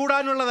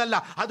അടികൂടാനുള്ളതല്ല.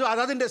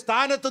 അതിൻ്റെ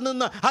സ്ഥാനത്ത്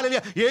നിന്ന്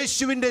ഹല്ലേലൂയ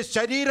യേശുവിൻ്റെ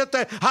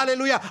ശരീരത്തെ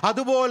ഹല്ലേലൂയ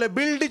അതുപോലെ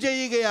ബിൽഡ്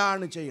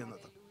ചെയ്യുകയാണ്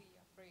ചെയ്യുന്നത്.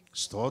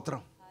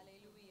 സ്തോത്രം.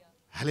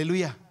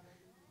 ഹല്ലേലൂയ.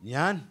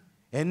 ഞാൻ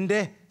എൻ്റെ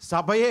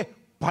സഭയെ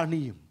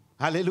പണിയും.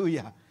 ഹല്ലേലൂയ.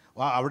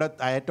 അവിടെ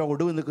ഏറ്റവും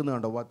ഒടുവ്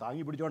നിൽക്കുന്നുണ്ടോ?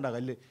 താങ്ങി പിടിച്ചോണ്ടാ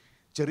കല്ല്.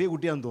 ചെറിയ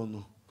കുട്ടിയാന്ന്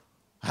തോന്നുന്നു.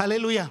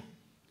 ഹല്ലേലൂയ.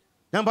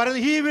 ഞാൻ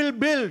പറയുന്നത് ഹീ വിൽ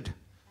ബിൽഡ്.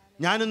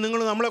 ഞാനും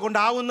നിങ്ങളും നമ്മളെ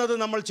കൊണ്ടാവുന്നത്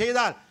നമ്മൾ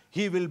ചെയ്താൽ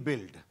ഹീ വിൽ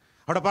ബിൽഡ്.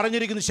 അവിടെ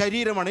പറഞ്ഞിരിക്കുന്നത്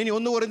ശരീരമാണ്. ഇനി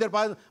 1 കൊരിന്ത്യർ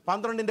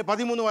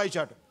 12:13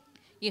 വായിച്ചാട്ട്.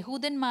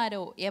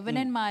 യഹൂദന്മാരോ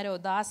യവനന്മാരോ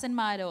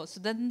ദാസന്മാരോ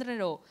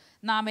സ്വതന്ത്രരോ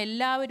നാം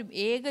എല്ലാവരും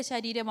ഏക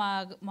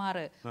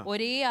ശരീരമാറ്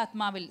ഒരേ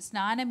ആത്മാവിൽ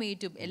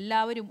സ്നാനമേറ്റും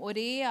എല്ലാവരും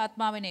ഒരേ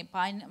ആത്മാവിനെ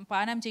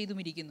പാനം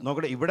ചെയ്തുമിരിക്കുന്നു.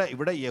 നോക്കട്ടെ,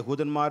 ഇവിടെ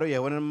യഹൂദന്മാരോ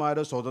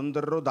യവനന്മാരോ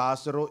സ്വതന്ത്രരോ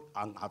ദാസരോ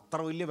അത്ര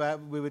വലിയ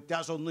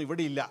വ്യത്യാസമൊന്നും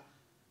ഇവിടെ ഇല്ല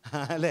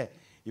അല്ലേ?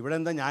 ഇവിടെ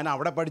എന്താ, ഞാൻ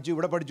അവിടെ പഠിച്ചു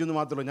ഇവിടെ പഠിച്ചു എന്ന്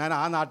മാത്രമേ ഉള്ളൂ, ഞാൻ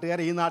ആ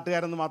നാട്ടുകാരൻ ഈ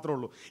നാട്ടുകാരെന്ന് മാത്രമേ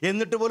ഉള്ളൂ.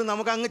 എന്നിട്ട് പോലും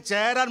നമുക്ക് അങ്ങ്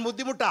ചേരാൻ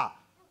ബുദ്ധിമുട്ടാ.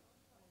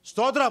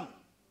 സ്തോത്രം.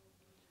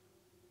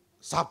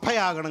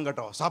 സഭയാകണം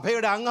കേട്ടോ,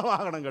 സഭയുടെ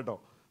അംഗമാകണം കേട്ടോ.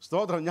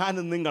 സ്തോത്രം.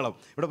 ഞാനും നിങ്ങളും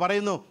ഇവിടെ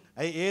പറയുന്നു,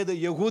 ഏത്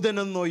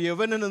യഹൂദനെന്നോ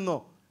യവനനെന്നോ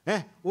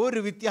ഒരു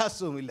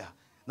വ്യത്യാസവുമില്ല.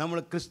 നമ്മൾ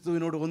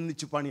ക്രിസ്തുവിനോട്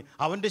ഒന്നിച്ച് പണി,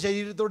 അവൻ്റെ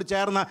ശരീരത്തോട്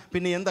ചേർന്ന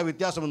പിന്നെ എന്താ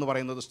വ്യത്യാസമെന്ന്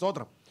പറയുന്നത്?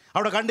 സ്തോത്രം.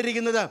 അവിടെ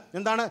കണ്ടിരിക്കുന്നത്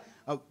എന്താണ്?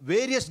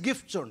 വേരിയസ്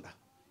ഗിഫ്റ്റ്സ് ഉണ്ട്,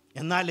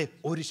 എന്നാൽ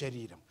ഒരു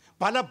ശരീരം.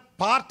 പല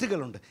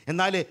പാർട്ടുകളുണ്ട്,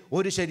 എന്നാൽ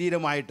ഒരു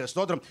ശരീരമായിട്ട്.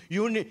 സ്തോത്രം.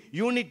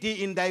 യൂണിറ്റി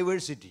ഇൻ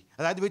ഡൈവേഴ്സിറ്റി,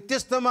 അതായത്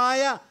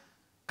വ്യത്യസ്തമായ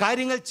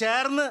കാര്യങ്ങൾ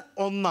ചേർന്ന്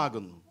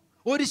ഒന്നാകുന്നു,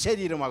 ഒരു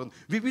ശരീരമാകുന്നു.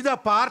 വിവിധ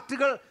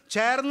പാർട്ടുകൾ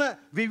ചേർന്ന്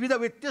വിവിധ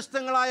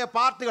വ്യത്യസ്തങ്ങളായ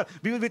പാർട്ടുകൾ,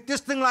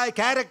 വ്യത്യസ്തങ്ങളായ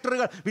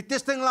ക്യാരക്ടറുകൾ,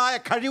 വ്യത്യസ്തങ്ങളായ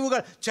കഴിവുകൾ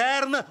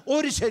ചേർന്ന്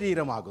ഒരു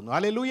ശരീരമാകുന്നു.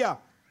 ഹല്ലേലൂയ,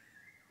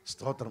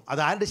 സ്തോത്രം.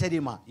 അത് ആരുടെ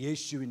ശരീരമാണ്?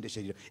 യേശുവിൻ്റെ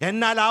ശരീരം.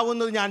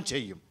 എന്നാലാവുന്നത് ഞാൻ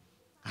ചെയ്യും.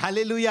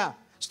 ഹല്ലേലൂയ,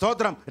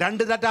 സ്തോത്രം.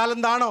 2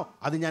 ടാലന്താണോ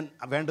അത് ഞാൻ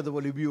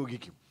വേണ്ടതുപോലെ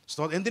ഉപയോഗിക്കും.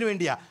 എന്തിനു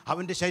വേണ്ടിയാ?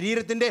 അവൻ്റെ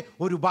ശരീരത്തിൻ്റെ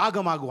ഒരു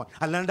ഭാഗമാകുവാൻ,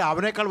 അല്ലാണ്ട്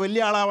അവനേക്കാൾ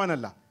വലിയ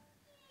ആളാവാനല്ല.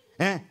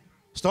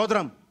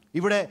 സ്തോത്രം.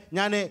 ഇവിടെ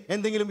ഞാൻ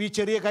എന്തെങ്കിലും ഈ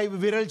ചെറിയ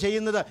വിരൽ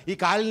ചെയ്യുന്നത് ഈ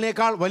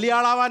കാലിനേക്കാൾ വലിയ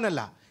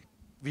ആളാവാനല്ല,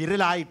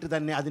 വിരലായിട്ട്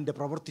തന്നെ അതിൻ്റെ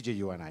പ്രവൃത്തി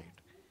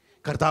ചെയ്യുവാനായിട്ട്.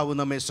 കർത്താവ്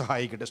നമ്മെ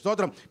സഹായിക്കട്ടെ.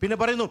 സ്തോത്രം. പിന്നെ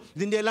പറയുന്നു,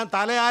 ഇതിൻ്റെ എല്ലാം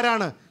തല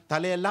ആരാണ്?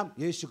 തലയെല്ലാം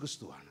യേശു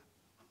ക്രിസ്തുവാണ്.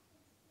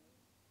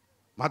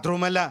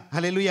 മാത്രവുമല്ല,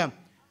 ഹല്ലേലൂയ,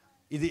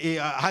 ഇത്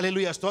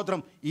ഹല്ലേലൂയ,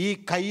 സ്തോത്രം, ഈ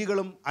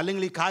കൈകളും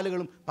അല്ലെങ്കിൽ ഈ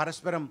കാലുകളും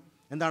പരസ്പരം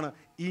എന്താണ്?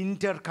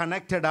 ഇൻ്റർ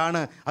കണക്റ്റഡ്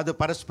ആണ്. അത്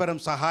പരസ്പരം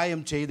സഹായം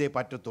ചെയ്തേ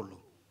പറ്റത്തുള്ളൂ.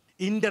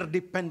 ഇൻ്റർ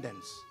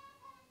ഡിപ്പെൻഡൻസ്.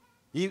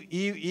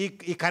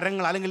 ഈ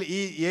കരങ്ങൾ അല്ലെങ്കിൽ ഈ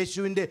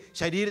യേശുവിൻ്റെ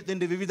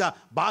ശരീരത്തിൻ്റെ വിവിധ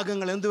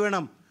ഭാഗങ്ങൾ എന്തു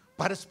വേണം?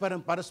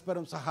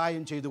 പരസ്പരം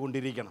സഹായം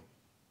ചെയ്തുകൊണ്ടിരിക്കണം.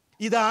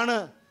 ഇതാണ്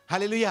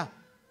ഹല്ലേലൂയ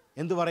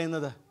എന്തു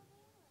പറയുന്നത്?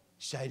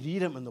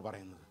 ശരീരം എന്ന്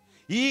പറയുന്നത്.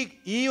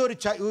 ഈ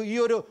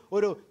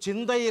ഒരു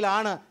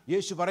ചിന്തയിലാണ്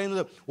യേശു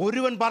പറയുന്നത്.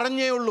 ഒരുവൻ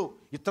പറഞ്ഞേ ഉള്ളൂ.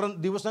 ഇത്ര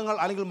ദിവസങ്ങൾ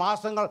അല്ലെങ്കിൽ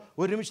മാസങ്ങൾ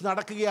ഒരുമിച്ച്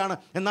നടക്കുകയാണ്,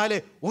 എന്നാൽ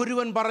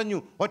ഒരുവൻ പറഞ്ഞു,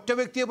 ഒറ്റ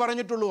വ്യക്തിയെ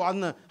പറഞ്ഞിട്ടുള്ളൂ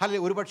അന്ന്. അല്ലെ,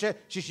 ഒരുപക്ഷെ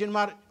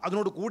ശിഷ്യന്മാർ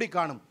അതിനോട് കൂടി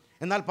കാണും.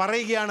 എന്നാൽ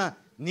പറയുകയാണ്,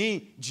 നീ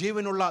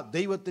ജീവനുള്ള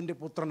ദൈവത്തിൻ്റെ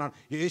പുത്രനാണ്.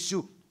 യേശു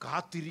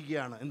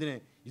കാത്തിരിക്കുകയാണ്. എന്തിനെ?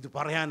 ഇത്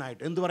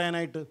പറയാനായിട്ട്. എന്ത്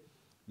പറയാനായിട്ട്?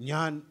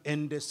 ഞാൻ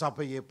എൻ്റെ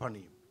സഭയെ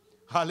പണിയും.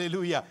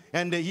 Hallelujah.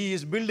 He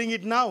is building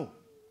it now.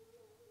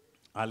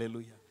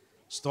 Hallelujah,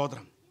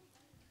 സ്തോത്രം.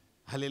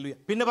 ഹല്ലേലൂയ.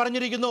 പിന്നെ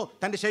പറഞ്ഞിരിക്കുന്നു,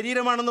 തൻ്റെ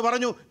ശരീരമാണെന്ന്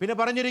പറഞ്ഞു. പിന്നെ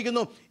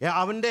പറഞ്ഞിരിക്കുന്നു,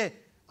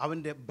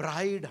 അവൻ്റെ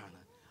ബ്രൈഡാണ്,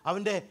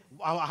 അവൻ്റെ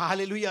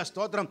ഹല്ലേലൂയ,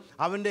 സ്തോത്രം,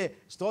 അവൻ്റെ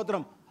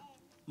സ്തോത്രം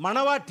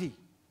മണവാട്ടി.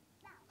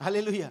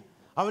 ഹല്ലേലൂയ,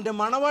 അവൻ്റെ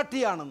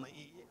മണവാട്ടിയാണെന്ന്.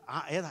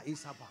 ഏതാ ഈ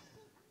സഭ?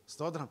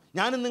 സ്തോത്രം.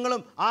 ഞാനും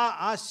നിങ്ങളും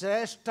ആ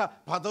ശ്രേഷ്ഠ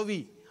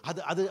പദവി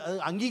അത്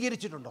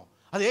അംഗീകരിച്ചിട്ടുണ്ടോ?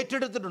 അത്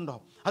ഏറ്റെടുത്തിട്ടുണ്ടോ?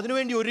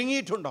 അതിനുവേണ്ടി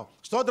ഒരുങ്ങിയിട്ടുണ്ടോ?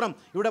 സ്തോത്രം.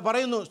 ഇവിടെ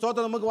പറയുന്നു,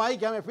 സ്തോത്രം, നമുക്ക്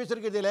വായിക്കാം.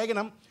 എഫേസ്യർക്ക് എഴുതിയ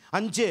ലേഖനം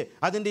 5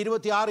 അതിൻ്റെ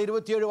 26,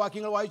 27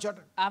 വാക്യങ്ങൾ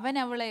വായിച്ചോട്ടെ. അവൻ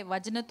അവളെ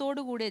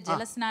വചനത്തോടുകൂടെ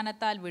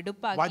ജലസ്നാനത്താൽ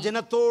വെടുപ്പാക്കി.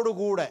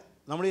 വചനത്തോടുകൂടെ.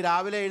 നമ്മൾ ഈ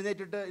രാവിലെ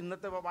എഴുന്നേറ്റിട്ട്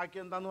ഇന്നത്തെ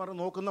വാക്യം എന്താന്ന് പറഞ്ഞ്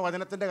നോക്കുന്ന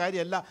വചനത്തിൻ്റെ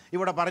കാര്യമല്ല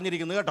ഇവിടെ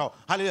പറഞ്ഞിരിക്കുന്നത് കേട്ടോ.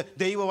 ഹല്ലേലൂയ.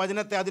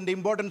 ദൈവവചനത്തെ അതിൻ്റെ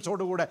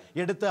ഇമ്പോർട്ടൻസോടുകൂടെ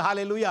എടുത്ത്,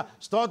 ഹല്ലേലൂയ,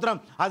 സ്തോത്രം,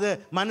 അത്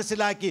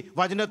മനസ്സിലാക്കി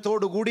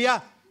വചനത്തോടു കൂടിയ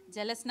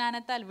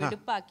ജലസ്നാനത്താൽ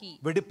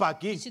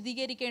വെടുപ്പാക്കി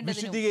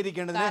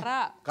വിശുദ്ധീകരിക്കേണ്ടതിന്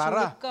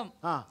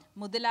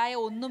മുതലായ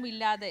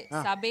ഒന്നുമില്ലാതെ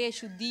സഭയെ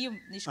ശുദ്ധിയും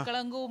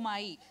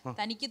നിഷ്കളങ്കവുമായി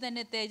തനിക്ക്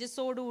തന്നെ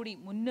തേജസ്സോടുകൂടി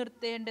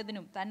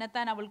മുൻനിർത്തേണ്ടതിനും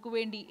തന്നെത്താൻ അവൾക്ക്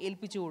വേണ്ടി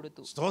ഏൽപ്പിച്ചു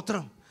കൊടുത്തു.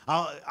 സ്തോത്രം.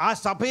 ആ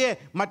സഭയെ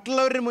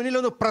മറ്റുള്ളവരുടെ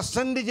മുന്നിലൊന്ന്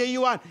പ്രസന്റ്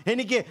ചെയ്യുവാൻ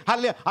എനിക്ക്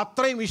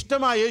അത്രയും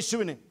ഇഷ്ടമായ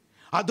യേശുവിന്.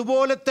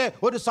 അതുപോലത്തെ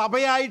ഒരു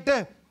സഭയായിട്ട്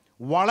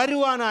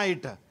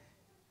വളരുവാനായിട്ട്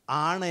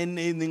ആണ്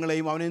എന്നെയും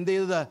നിങ്ങളെയും അവൻ എന്ത്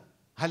ചെയ്തത്?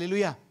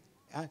 ഹല്ലേലൂയ,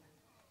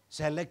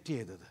 സെലക്ട്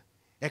ചെയ്തത്.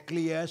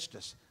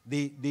 എക്ലിയാസ്റ്റസ്,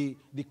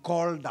 ദി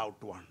കോൾഡ്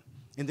ഔട്ട് വൺ.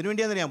 എന്തിനു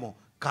വേണ്ടിയാണെന്നറിയാമോ?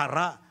 കറ,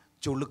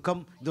 ചുളുക്കം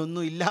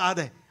ഇതൊന്നും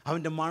ഇല്ലാതെ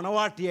അവൻ്റെ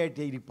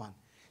മണവാട്ടിയായിട്ട് ഇരിപ്പാൻ,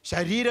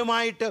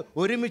 ശരീരമായിട്ട്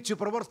ഒരുമിച്ച്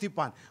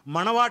പ്രവർത്തിപ്പാൻ,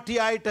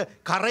 മണവാട്ടിയായിട്ട്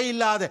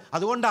കറയില്ലാതെ.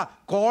 അതുകൊണ്ടാണ്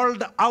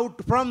called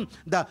out from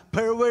the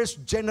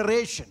perverse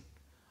generation.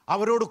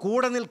 അവരോട്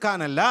കൂടെ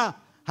നിൽക്കാനല്ല,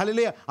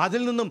 ഹല്ലേലൂയ,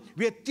 അതിൽ നിന്നും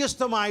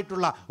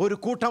വ്യത്യസ്തമായിട്ടുള്ള ഒരു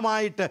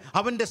കൂട്ടമായിട്ട്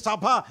അവൻ്റെ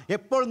സഭ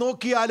എപ്പോൾ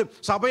നോക്കിയാലും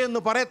സഭയെന്ന്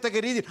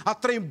പറയത്തക്ക രീതിയിൽ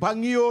അത്രയും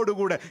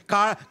ഭംഗിയോടുകൂടെ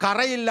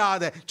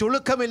കറയില്ലാതെ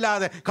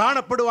ചുളുക്കമില്ലാതെ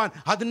കാണപ്പെടുവാൻ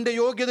അതിൻ്റെ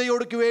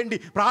യോഗ്യതയോടുക്ക് വേണ്ടി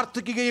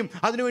പ്രാർത്ഥിക്കുകയും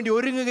അതിനുവേണ്ടി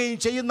ഒരുങ്ങുകയും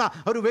ചെയ്യുന്ന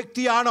ഒരു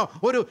വ്യക്തിയാണോ,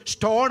 ഒരു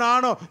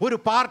സ്റ്റോണാണോ, ഒരു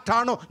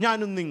പാർട്ടാണോ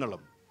ഞാനും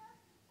നിങ്ങളും?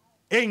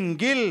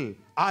 എങ്കിൽ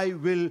I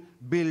will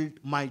build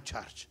my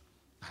church.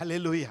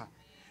 Hallelujah.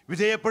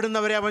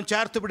 വിധേയപ്പെടുന്നവരെ അവൻ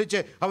ചേർത്ത് പിടിച്ച്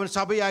അവൻ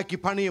സഭയാക്കി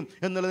പണിയും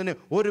എന്നുള്ളതിന്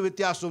ഒരു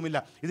വ്യത്യാസവുമില്ല.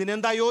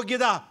 ഇതിനെന്താ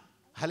യോഗ്യത?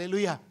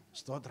 ഹല്ലേലൂയ,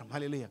 സ്തോത്രം.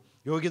 ഹല്ലേലൂയ.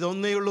 യോഗ്യത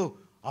ഒന്നേ ഉള്ളൂ.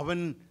 അവൻ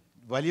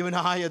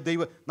വലിയവനായ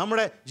ദൈവം.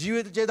 നമ്മുടെ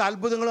ജീവിതത്തിൽ ചെയ്ത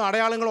അത്ഭുതങ്ങളും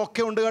അടയാളങ്ങളും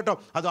ഒക്കെ ഉണ്ട് കേട്ടോ.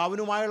 അത്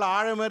അവനുമായുള്ള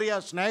ആഴമേറിയ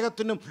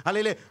സ്നേഹത്തിനും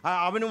അല്ലെങ്കിൽ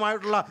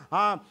അവനുമായിട്ടുള്ള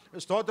ആ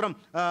സ്തോത്രം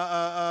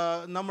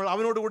നമ്മൾ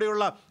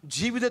അവനോടുകൂടിയുള്ള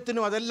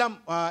ജീവിതത്തിനും അതെല്ലാം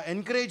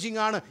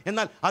എൻകറേജിങ് ആണ്.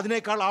 എന്നാൽ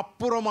അതിനേക്കാൾ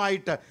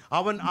അപ്പുറമായിട്ട്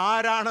അവൻ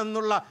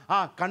ആരാണെന്നുള്ള ആ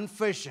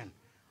കൺഫെഷൻ,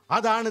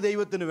 അതാണ്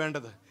ദൈവത്തിന്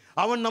വേണ്ടത്.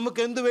 അവൻ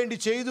നമുക്ക് എന്തു വേണ്ടി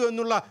ചെയ്തു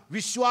എന്നുള്ള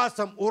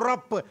വിശ്വാസം,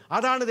 ഉറപ്പ്,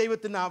 അതാണ്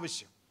ദൈവത്തിന്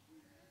ആവശ്യം.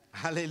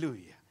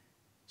 ഹല്ലേലൂയ,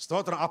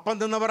 സ്തോത്രം. അപ്പം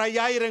തിന്നവർ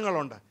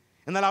 5000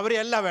 എന്നാൽ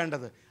അവരെയല്ല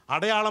വേണ്ടത്.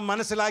 അടയാളം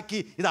മനസ്സിലാക്കി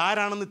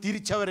ഇതാരാണെന്ന്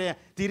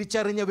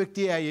തിരിച്ചറിഞ്ഞ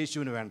വ്യക്തിയായ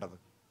യേശുവിന് വേണ്ടത്.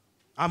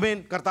 ആമേൻ.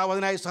 കർത്താവ്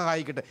അതിനായി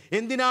സഹായിക്കട്ടെ.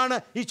 എന്തിനാണ്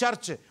ഈ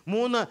ചർച്ച്?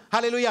 3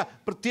 ഹല്ലേലൂയ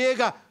പ്രത്യേക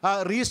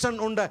റീസൺ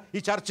ഉണ്ട് ഈ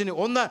ചർച്ചിന്.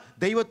 1,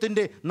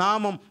 ദൈവത്തിൻ്റെ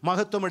നാമം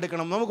മഹത്വം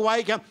എടുക്കണം. നമുക്ക്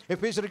വായിക്കാം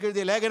എഫേസ്യർക്ക്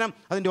എഴുതിയ ലേഖനം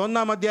അതിൻ്റെ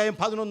 1-ാം അധ്യായം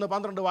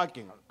 11-12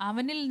 വാക്യങ്ങൾ.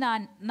 അവനിൽ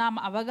നാം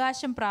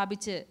അവകാശം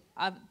പ്രാപിച്ച്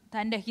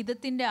തൻ്റെ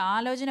ഹിതത്തിൻ്റെ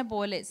ആലോചന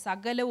പോലെ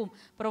സകലവും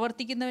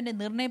പ്രവർത്തിക്കുന്നവൻ്റെ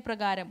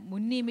നിർണയപ്രകാരം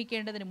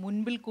മുൻനിയമിക്കേണ്ടതിന്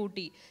മുൻപിൽ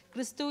കൂട്ടി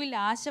ക്രിസ്തുവിൽ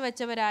ആശ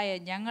വച്ചവരായ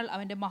ഞങ്ങൾ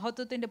അവൻ്റെ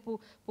മഹത്വത്തിൻ്റെ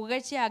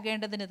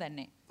പുകഴ്ചയാകേണ്ടതിന്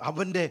തന്നെ.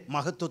 അവൻ്റെ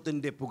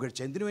മഹത്വത്തിൻ്റെ പുകഴ്ച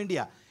എന്തിനു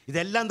വേണ്ടിയാ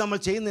ഇതെല്ലാം നമ്മൾ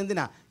ചെയ്യുന്ന?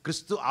 എന്തിനാ?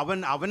 ക്രിസ്തു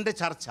അവൻ്റെ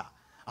ചർച്ച,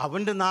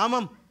 അവൻ്റെ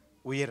നാമം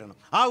ഉയരണം.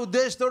 ആ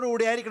ഉദ്ദേശത്തോടു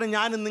കൂടി ആയിരിക്കണം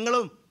ഞാനും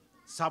നിങ്ങളും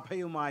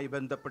സഭയുമായി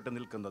ബന്ധപ്പെട്ട്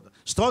നിൽക്കുന്നത്.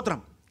 സ്തോത്രം,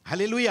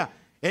 ഹല്ലേലൂയ.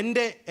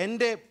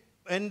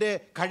 എൻ്റെ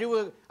കഴിവ്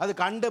അത്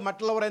കണ്ട്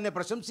മറ്റുള്ളവർ എന്നെ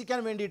പ്രശംസിക്കാൻ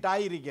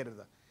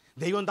വേണ്ടിയിട്ടായിരിക്കരുത്.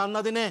 ദൈവം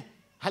തന്നതിനെ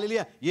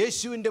ഹല്ലേലൂയ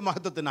യേശുവിൻ്റെ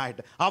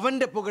മഹത്വത്തിനായിട്ട്,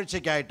 അവൻ്റെ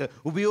പുകഴ്ചയ്ക്കായിട്ട്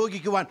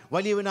ഉപയോഗിക്കുവാൻ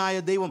വലിയവനായ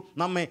ദൈവം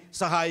നമ്മെ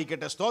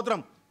സഹായിക്കട്ടെ.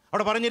 സ്തോത്രം.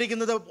 അവിടെ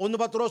പറഞ്ഞിരിക്കുന്നത് 1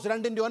 പത്രോസ്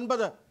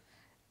 2:9,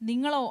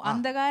 നിങ്ങളോ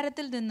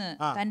അന്ധകാരത്തിൽ നിന്ന്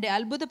തൻ്റെ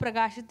അത്ഭുത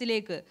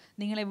പ്രകാശത്തിലേക്ക്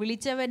നിങ്ങളെ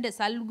വിളിച്ചവന്റെ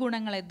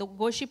സൽഗുണങ്ങളെ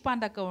ഘോഷിപ്പാൻ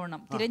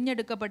തക്കവണ്ണം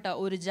തിരഞ്ഞെടുക്കപ്പെട്ട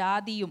ഒരു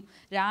ജാതിയും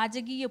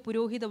രാജകീയ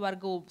പുരോഹിത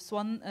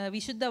വർഗവും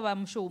വിശുദ്ധ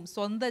വംശവും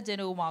സ്വന്ത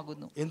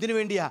ജനവുമാകുന്നു. എന്തിനു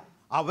വേണ്ടിയാ?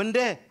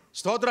 അവൻ്റെ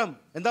സ്തോത്രം.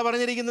 എന്താ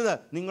പറഞ്ഞിരിക്കുന്നത്?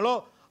 നിങ്ങളോ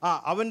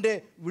അവൻ്റെ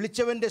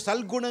വിളിച്ചവൻ്റെ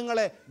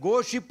സൽഗുണങ്ങളെ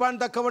ഘോഷിപ്പാൻ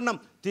തക്കവണ്ണം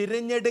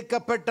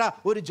തിരഞ്ഞെടുക്കപ്പെട്ട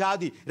ഒരു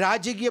ജാതി,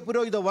 രാജകീയ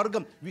പുരോഹിത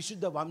വർഗം,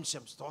 വിശുദ്ധ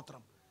വംശം.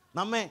 സ്തോത്രം.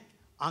 നമ്മെ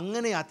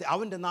അങ്ങനെ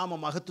അവൻ്റെ നാമ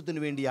മഹത്വത്തിന്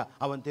വേണ്ടിയാണ്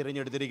അവൻ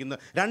തിരഞ്ഞെടുത്തിരിക്കുന്നത്.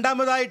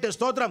 രണ്ടാമതായിട്ട്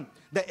സ്തോത്രം,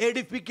 the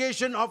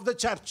edification of the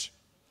church.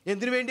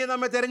 എന്തിനു വേണ്ടിയാണ്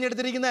നമ്മെ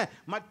തിരഞ്ഞെടുത്തിരിക്കുന്നത്?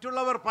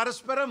 മറ്റുള്ളവർ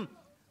പരസ്പരം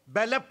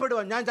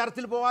ബലപ്പെടുവാൻ. ഞാൻ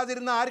ചർച്ചിൽ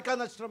പോവാതിരുന്ന ആർക്കാ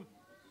നഷ്ടം?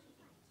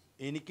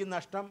 എനിക്കും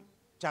നഷ്ടം,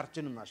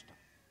 ചർച്ചിനും നഷ്ടം.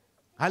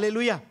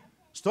 ഹല്ലേലൂയ,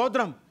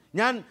 സ്തോത്രം.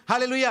 ഞാൻ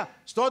ഹല്ലേലൂയ,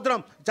 സ്തോത്രം,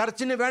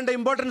 ചർച്ചിന് വേണ്ട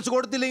ഇമ്പോർട്ടൻസ്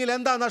കൊടുത്തില്ലെങ്കിൽ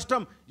എന്താ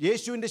നഷ്ടം?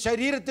 യേശുവിൻ്റെ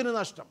ശരീരത്തിന്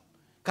നഷ്ടം.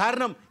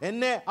 കാരണം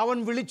എന്നെ അവൻ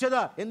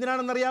വിളിച്ചത്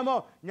എന്തിനാണെന്നറിയാമോ?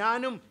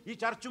 ഞാനും ഈ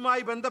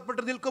ചർച്ചുമായി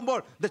ബന്ധപ്പെട്ട് നിൽക്കുമ്പോൾ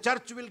the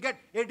church will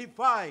get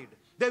എഡിഫൈഡ്,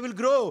 they will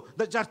grow,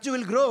 the church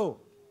will grow,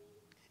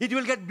 it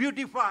will get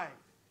beautified.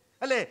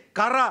 അല്ലേ?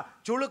 കറ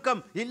ചുളുക്കം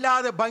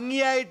ഇല്ലാതെ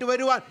ഭംഗിയായിട്ട്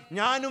വരുവാൻ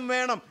ഞാനും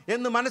വേണം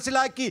എന്ന്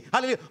മനസ്സിലാക്കി,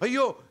 അല്ലെങ്കിൽ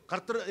അയ്യോ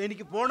കർത്തൃ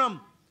എനിക്ക് പോണം,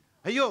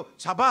 അയ്യോ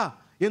സഭ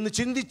എന്ന്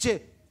ചിന്തിച്ച്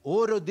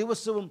ഓരോ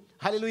ദിവസവും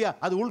ഹല്ലേലൂയ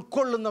അത്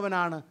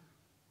ഉൾക്കൊള്ളുന്നവനാണ്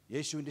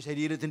യേശുവിൻ്റെ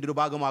ശരീരത്തിൻ്റെ ഒരു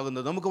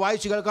ഭാഗമാകുന്നത്. നമുക്ക്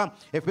വായിച്ചു കേൾക്കാം.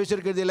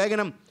 എഫേസ്യർക്ക് എഴുതിയ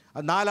ലേഖനം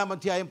 4-ാം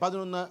അധ്യായം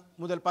 11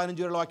 മുതൽ 15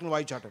 വരെയുള്ള വാക്യങ്ങൾ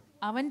വായിച്ചാട്ടെ.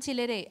 അവൻ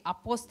ചിലരെ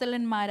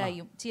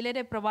അപ്പോസ്തലന്മാരായും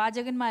ചിലരെ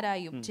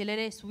പ്രവാചകന്മാരായും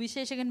ചിലരെ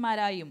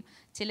സുവിശേഷകന്മാരായും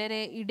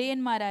ചിലരെ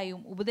ഇടയന്മാരായും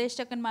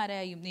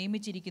ഉപദേഷ്ടാക്കന്മാരായും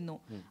നിയമിച്ചിരിക്കുന്നു.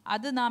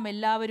 അത് നാം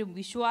എല്ലാവരും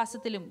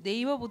വിശ്വാസത്തിലും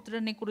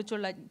ദൈവപുത്രനെ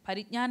കുറിച്ചുള്ള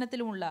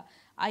പരിജ്ഞാനത്തിലുമുള്ള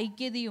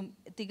ഐക്യതയും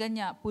തികഞ്ഞ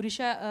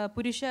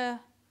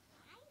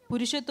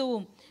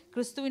പുരുഷത്വവും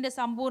ക്രിസ്തുവിൻ്റെ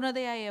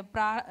സമ്പൂർണതയായ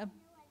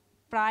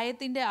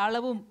പ്രായത്തിൻ്റെ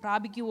അളവും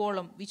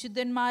പ്രാപിക്കുവോളം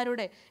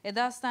വിശുദ്ധന്മാരുടെ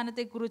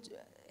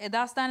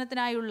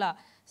യഥാസ്ഥാനത്തിനായുള്ള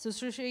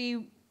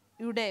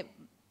ശുശ്രൂഷയുടെ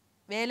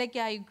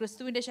വേലയ്ക്കായും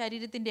ക്രിസ്തുവിൻ്റെ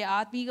ശരീരത്തിൻ്റെ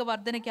ആത്മീക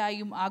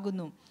വർധനയ്ക്കായും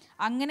ആകുന്നു.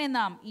 അങ്ങനെ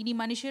നാം ഇനി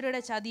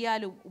മനുഷ്യരുടെ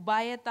ചതിയാലും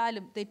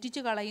ഉപായത്താലും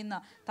തെറ്റിച്ചു കളയുന്ന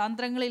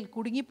തന്ത്രങ്ങളിൽ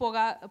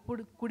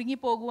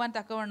കുടുങ്ങിപ്പോകുവാൻ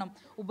തക്കവണ്ണം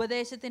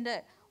ഉപദേശത്തിൻ്റെ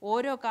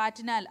ഓരോ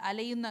കാറ്റിനാൽ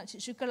അലയുന്ന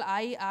ശിശുക്കൾ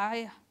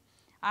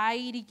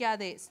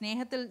ആയിരിക്കാതെ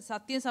സ്നേഹത്തിൽ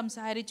സത്യം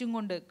സംസാരിച്ചും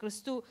കൊണ്ട്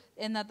ക്രിസ്തു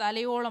എന്ന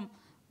തലയോളം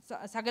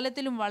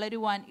സകലത്തിലും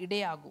വളരുവാൻ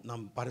ഇടയാകും.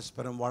 നാം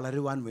പരസ്പരം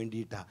വളരുവാൻ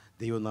വേണ്ടിയിട്ടാണ്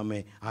ദൈവം നമ്മെ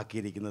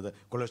ആക്കിയിരിക്കുന്നത്.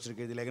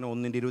 കൊലോസ്യർക്ക് എഴുതിയ ലേഖനം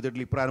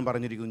 1:28 ഇപ്രകാരം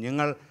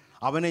പറഞ്ഞിരിക്കുന്നു,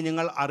 അവനെ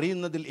ഞങ്ങൾ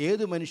അറിയുന്നതിൽ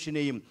ഏതു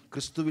മനുഷ്യനെയും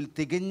ക്രിസ്തുവിൽ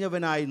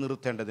തികഞ്ഞവനായി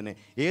നിർത്തേണ്ടതിന്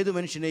ഏതു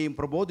മനുഷ്യനെയും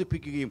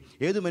പ്രബോധിപ്പിക്കുകയും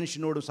ഏതു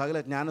മനുഷ്യനോടും സകല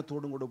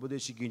ജ്ഞാനത്തോടും കൂടെ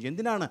ഉപദേശിക്കുകയും ചെയ്യും.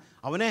 എന്തിനാണ്?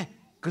 അവനെ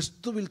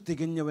ക്രിസ്തുവിൽ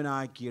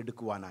തികഞ്ഞവനാക്കി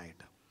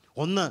എടുക്കുവാനായിട്ട്.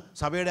 ഒന്ന്,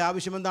 സഭയുടെ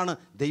ആവശ്യം എന്താണ്?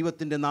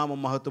 ദൈവത്തിൻ്റെ നാമം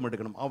മഹത്വം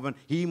എടുക്കണം.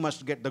 He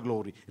must get the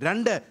glory.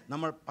 2,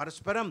 നമ്മൾ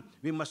പരസ്പരം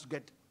വി മസ്റ്റ്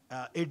ഗെറ്റ്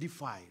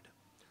എഡിഫൈഡ്.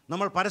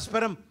 നമ്മൾ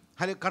പരസ്പരം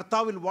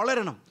കർത്താവിൽ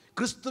വളരണം.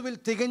 ക്രിസ്തുവിൽ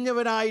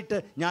തികഞ്ഞവനായിട്ട്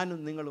ഞാനും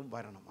നിങ്ങളും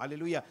വരണം.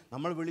 ഹല്ലേലൂയ.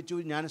 നമ്മൾ വിളിച്ചു,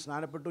 ഞാൻ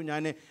സ്നാനപ്പെട്ടു,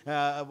 ഞാൻ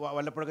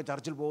വല്ലപ്പോഴൊക്കെ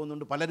ചർച്ചിൽ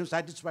പോകുന്നുണ്ട്, പലരും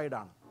സാറ്റിസ്ഫൈഡ്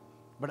ആണ്.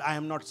 But I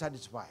am not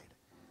satisfied.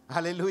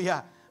 Hallelujah.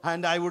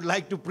 And I would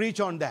like to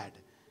preach on that.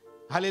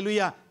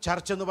 Hallelujah.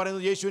 Church എന്ന്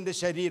പറയുന്നത് യേശുവിൻ്റെ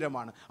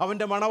ശരീരമാണ്,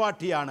 അവൻ്റെ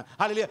മണവാട്ടിയാണ്.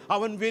 ഹല്ലേലൂയ.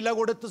 അവൻ വില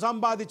കൊടുത്ത്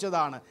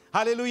സമ്പാദിച്ചതാണ്.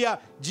 ഹല്ലേലൂയ.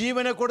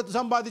 ജീവനെ കൊടുത്ത്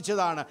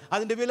സമ്പാദിച്ചതാണ്.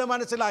 അതിൻ്റെ വില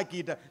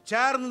മനസ്സിലാക്കിയിട്ട്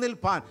ചേർന്ന്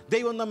നിൽപ്പാൻ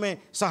ദൈവം നമ്മെ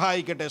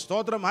സഹായിക്കട്ടെ.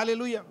 സ്തോത്രം.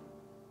 Hallelujah,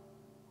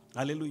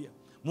 hallelujah.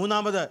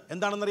 മൂന്നാമത്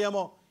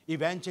എന്താണെന്നറിയാമോ?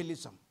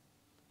 ഇവാഞ്ചലിസം.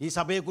 ഈ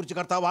സഭയെക്കുറിച്ച്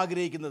കർത്താവ്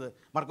ആഗ്രഹിക്കുന്നത്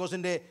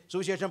മർക്കോസിൻ്റെ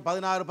സുവിശേഷം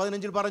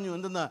 16-15 പറഞ്ഞു.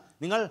 എന്തെന്ന്?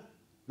 നിങ്ങൾ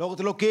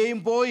ലോകത്തിലൊക്കെയും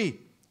പോയി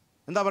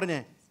എന്താ പറഞ്ഞേ?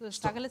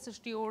 സകല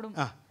സൃഷ്ടിയോടും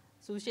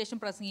സുവിശേഷം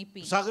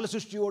പ്രസംഗിപ്പിൻ. സകല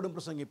സൃഷ്ടിയോടും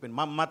പ്രസംഗിപ്പിൻ.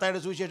 മത്തായിയുടെ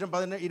സുവിശേഷം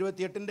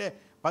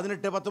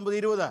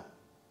 28-18-20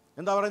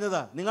 എന്താ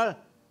പറയുന്നത്? നിങ്ങൾ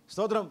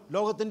സ്തോത്രം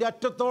ലോകത്തിൻ്റെ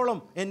അറ്റത്തോളം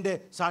എൻ്റെ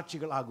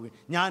സാക്ഷികളാകുവിൻ,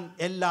 ഞാൻ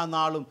എല്ലാ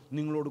നാളും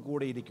നിങ്ങളോട്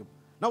കൂടെ ഇരിക്കും.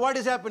 Now what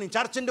is happening?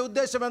 ചർച്ചിൻ്റെ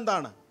ഉദ്ദേശം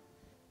എന്താണ്?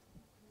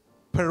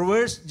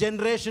 പെർവേഴ്സ്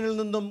ജനറേഷനിൽ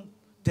നിന്നും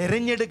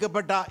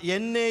തിരഞ്ഞെടുക്കപ്പെട്ട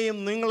എന്നെയും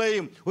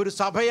നിങ്ങളെയും ഒരു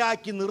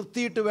സഭയാക്കി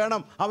നിർത്തിയിട്ട്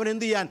വേണം അവൻ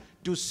എന്ത് ചെയ്യാൻ?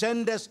 To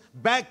send us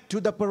back to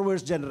the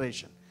perverse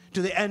generation, to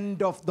the end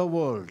of the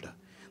world.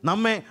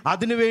 നമ്മെ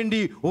അതിനുവേണ്ടി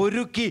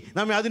ഒരുക്കി,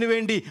 നമ്മെ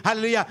അതിനുവേണ്ടി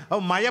ഹല്ലേലൂയ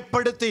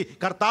മയപ്പെടുത്തി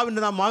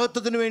കർത്താവിൻ്റെ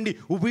മഹത്വത്തിന് വേണ്ടി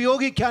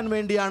ഉപയോഗിക്കാൻ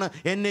വേണ്ടിയാണ്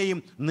എന്നെയും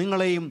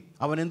നിങ്ങളെയും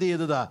അവൻ എന്ത്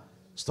ചെയ്തത്?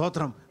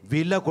 സ്തോത്രം,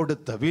 വില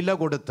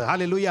കൊടുത്ത്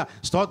ഹല്ലേലൂയ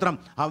സ്തോത്രം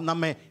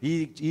നമ്മെ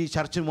ഈ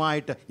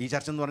ചർച്ചുമായിട്ട്, ഈ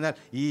ചർച്ച് എന്ന് പറഞ്ഞാൽ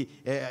ഈ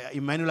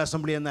ഇമ്മാനുവൽ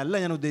അസംബ്ലി എന്നല്ല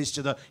ഞാൻ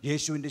ഉദ്ദേശിച്ചത്,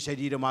 യേശുവിൻ്റെ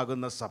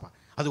ശരീരമാകുന്ന സഭ.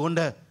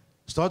 അതുകൊണ്ട്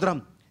സ്തോത്രം,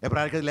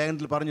 എബ്രായർക്ക്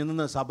ലേഖനത്തിൽ പറഞ്ഞു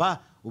നിന്ന് സഭ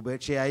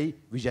ഉപേക്ഷയായി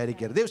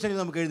വിചാരിക്കരുത്. ദൈവസന്നിധിയിൽ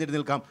നമുക്ക് എഴുന്നേറ്റ്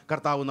നിൽക്കാം.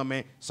 കർത്താവ് നമ്മെ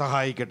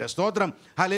സഹായിക്കട്ടെ. സ്തോത്രം.